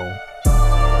 no.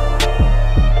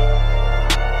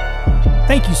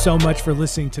 Thank you so much for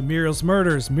listening to Muriel's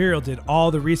Murders. Muriel did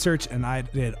all the research and I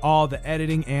did all the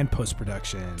editing and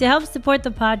post-production. To help support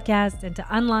the podcast and to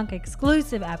unlock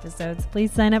exclusive episodes,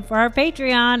 please sign up for our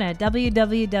Patreon at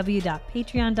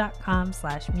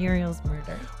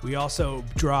www.patreon.com/Muriel'sMurder. We also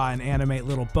draw and animate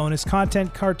little bonus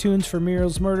content cartoons for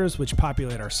Muriel's Murders, which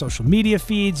populate our social media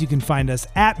feeds. You can find us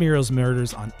at Muriel's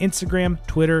Murders on Instagram,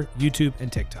 Twitter, YouTube, and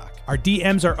TikTok. Our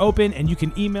DMs are open and you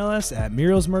can email us at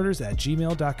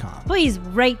murielsmurders@gmail.com. Please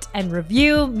rate and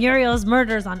review Muriel's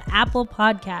Murders on Apple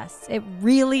Podcasts. It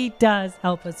really does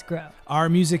help us grow. Our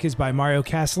music is by Mario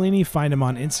Castellini. Find him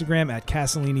on Instagram at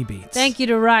Castellini Beats. Thank you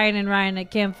to Ryan and Ryan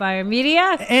at Campfire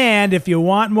Media. And if you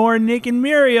want more Nick and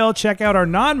Muriel, check out our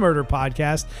non-murder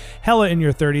podcast, Hella in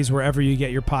Your 30s, wherever you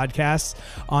get your podcasts.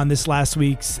 On this last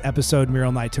week's episode, Muriel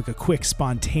and I took a quick,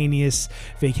 spontaneous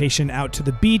vacation out to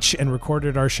the beach and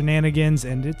recorded our shenanigans,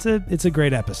 and it's a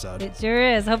great episode. It sure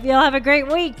is. Hope you all have a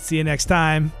great week. See you next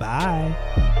time. Bye.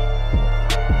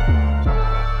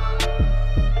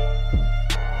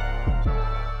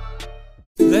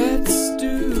 Let's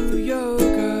do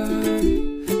yoga.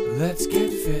 Let's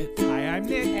get fit. Hi, I'm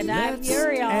Nick. And I'm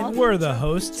Muriel. And we're the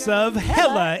hosts of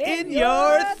Hella in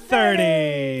Your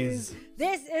 30s.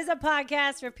 This is a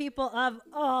podcast for people of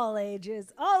all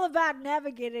ages, all about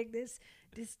navigating this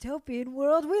dystopian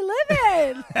world we live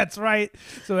in. That's right.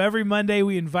 So every Monday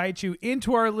we invite you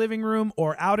into our living room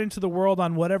or out into the world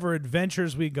on whatever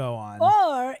adventures we go on.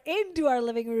 Or into our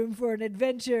living room for an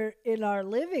adventure in our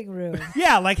living room.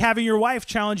 Yeah, like having your wife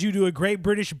challenge you to a Great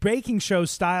British Baking Show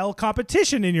style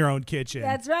competition in your own kitchen.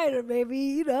 That's right. Or maybe,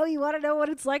 you want to know what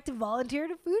it's like to volunteer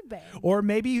at a food bank. Or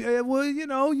maybe, you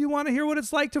want to hear what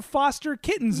it's like to foster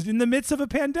kittens in the midst of a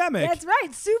pandemic. That's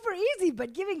right. Super easy,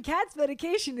 but giving cats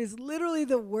medication is literally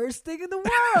the worst thing in the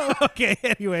world. Okay,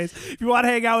 anyways, if you want to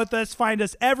hang out with us, find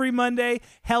us every Monday,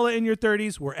 Hella in Your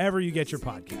 30s, wherever you get your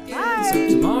podcast. Bye. So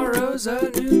tomorrow's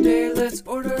a new day. Let's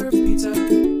order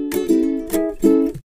pizza.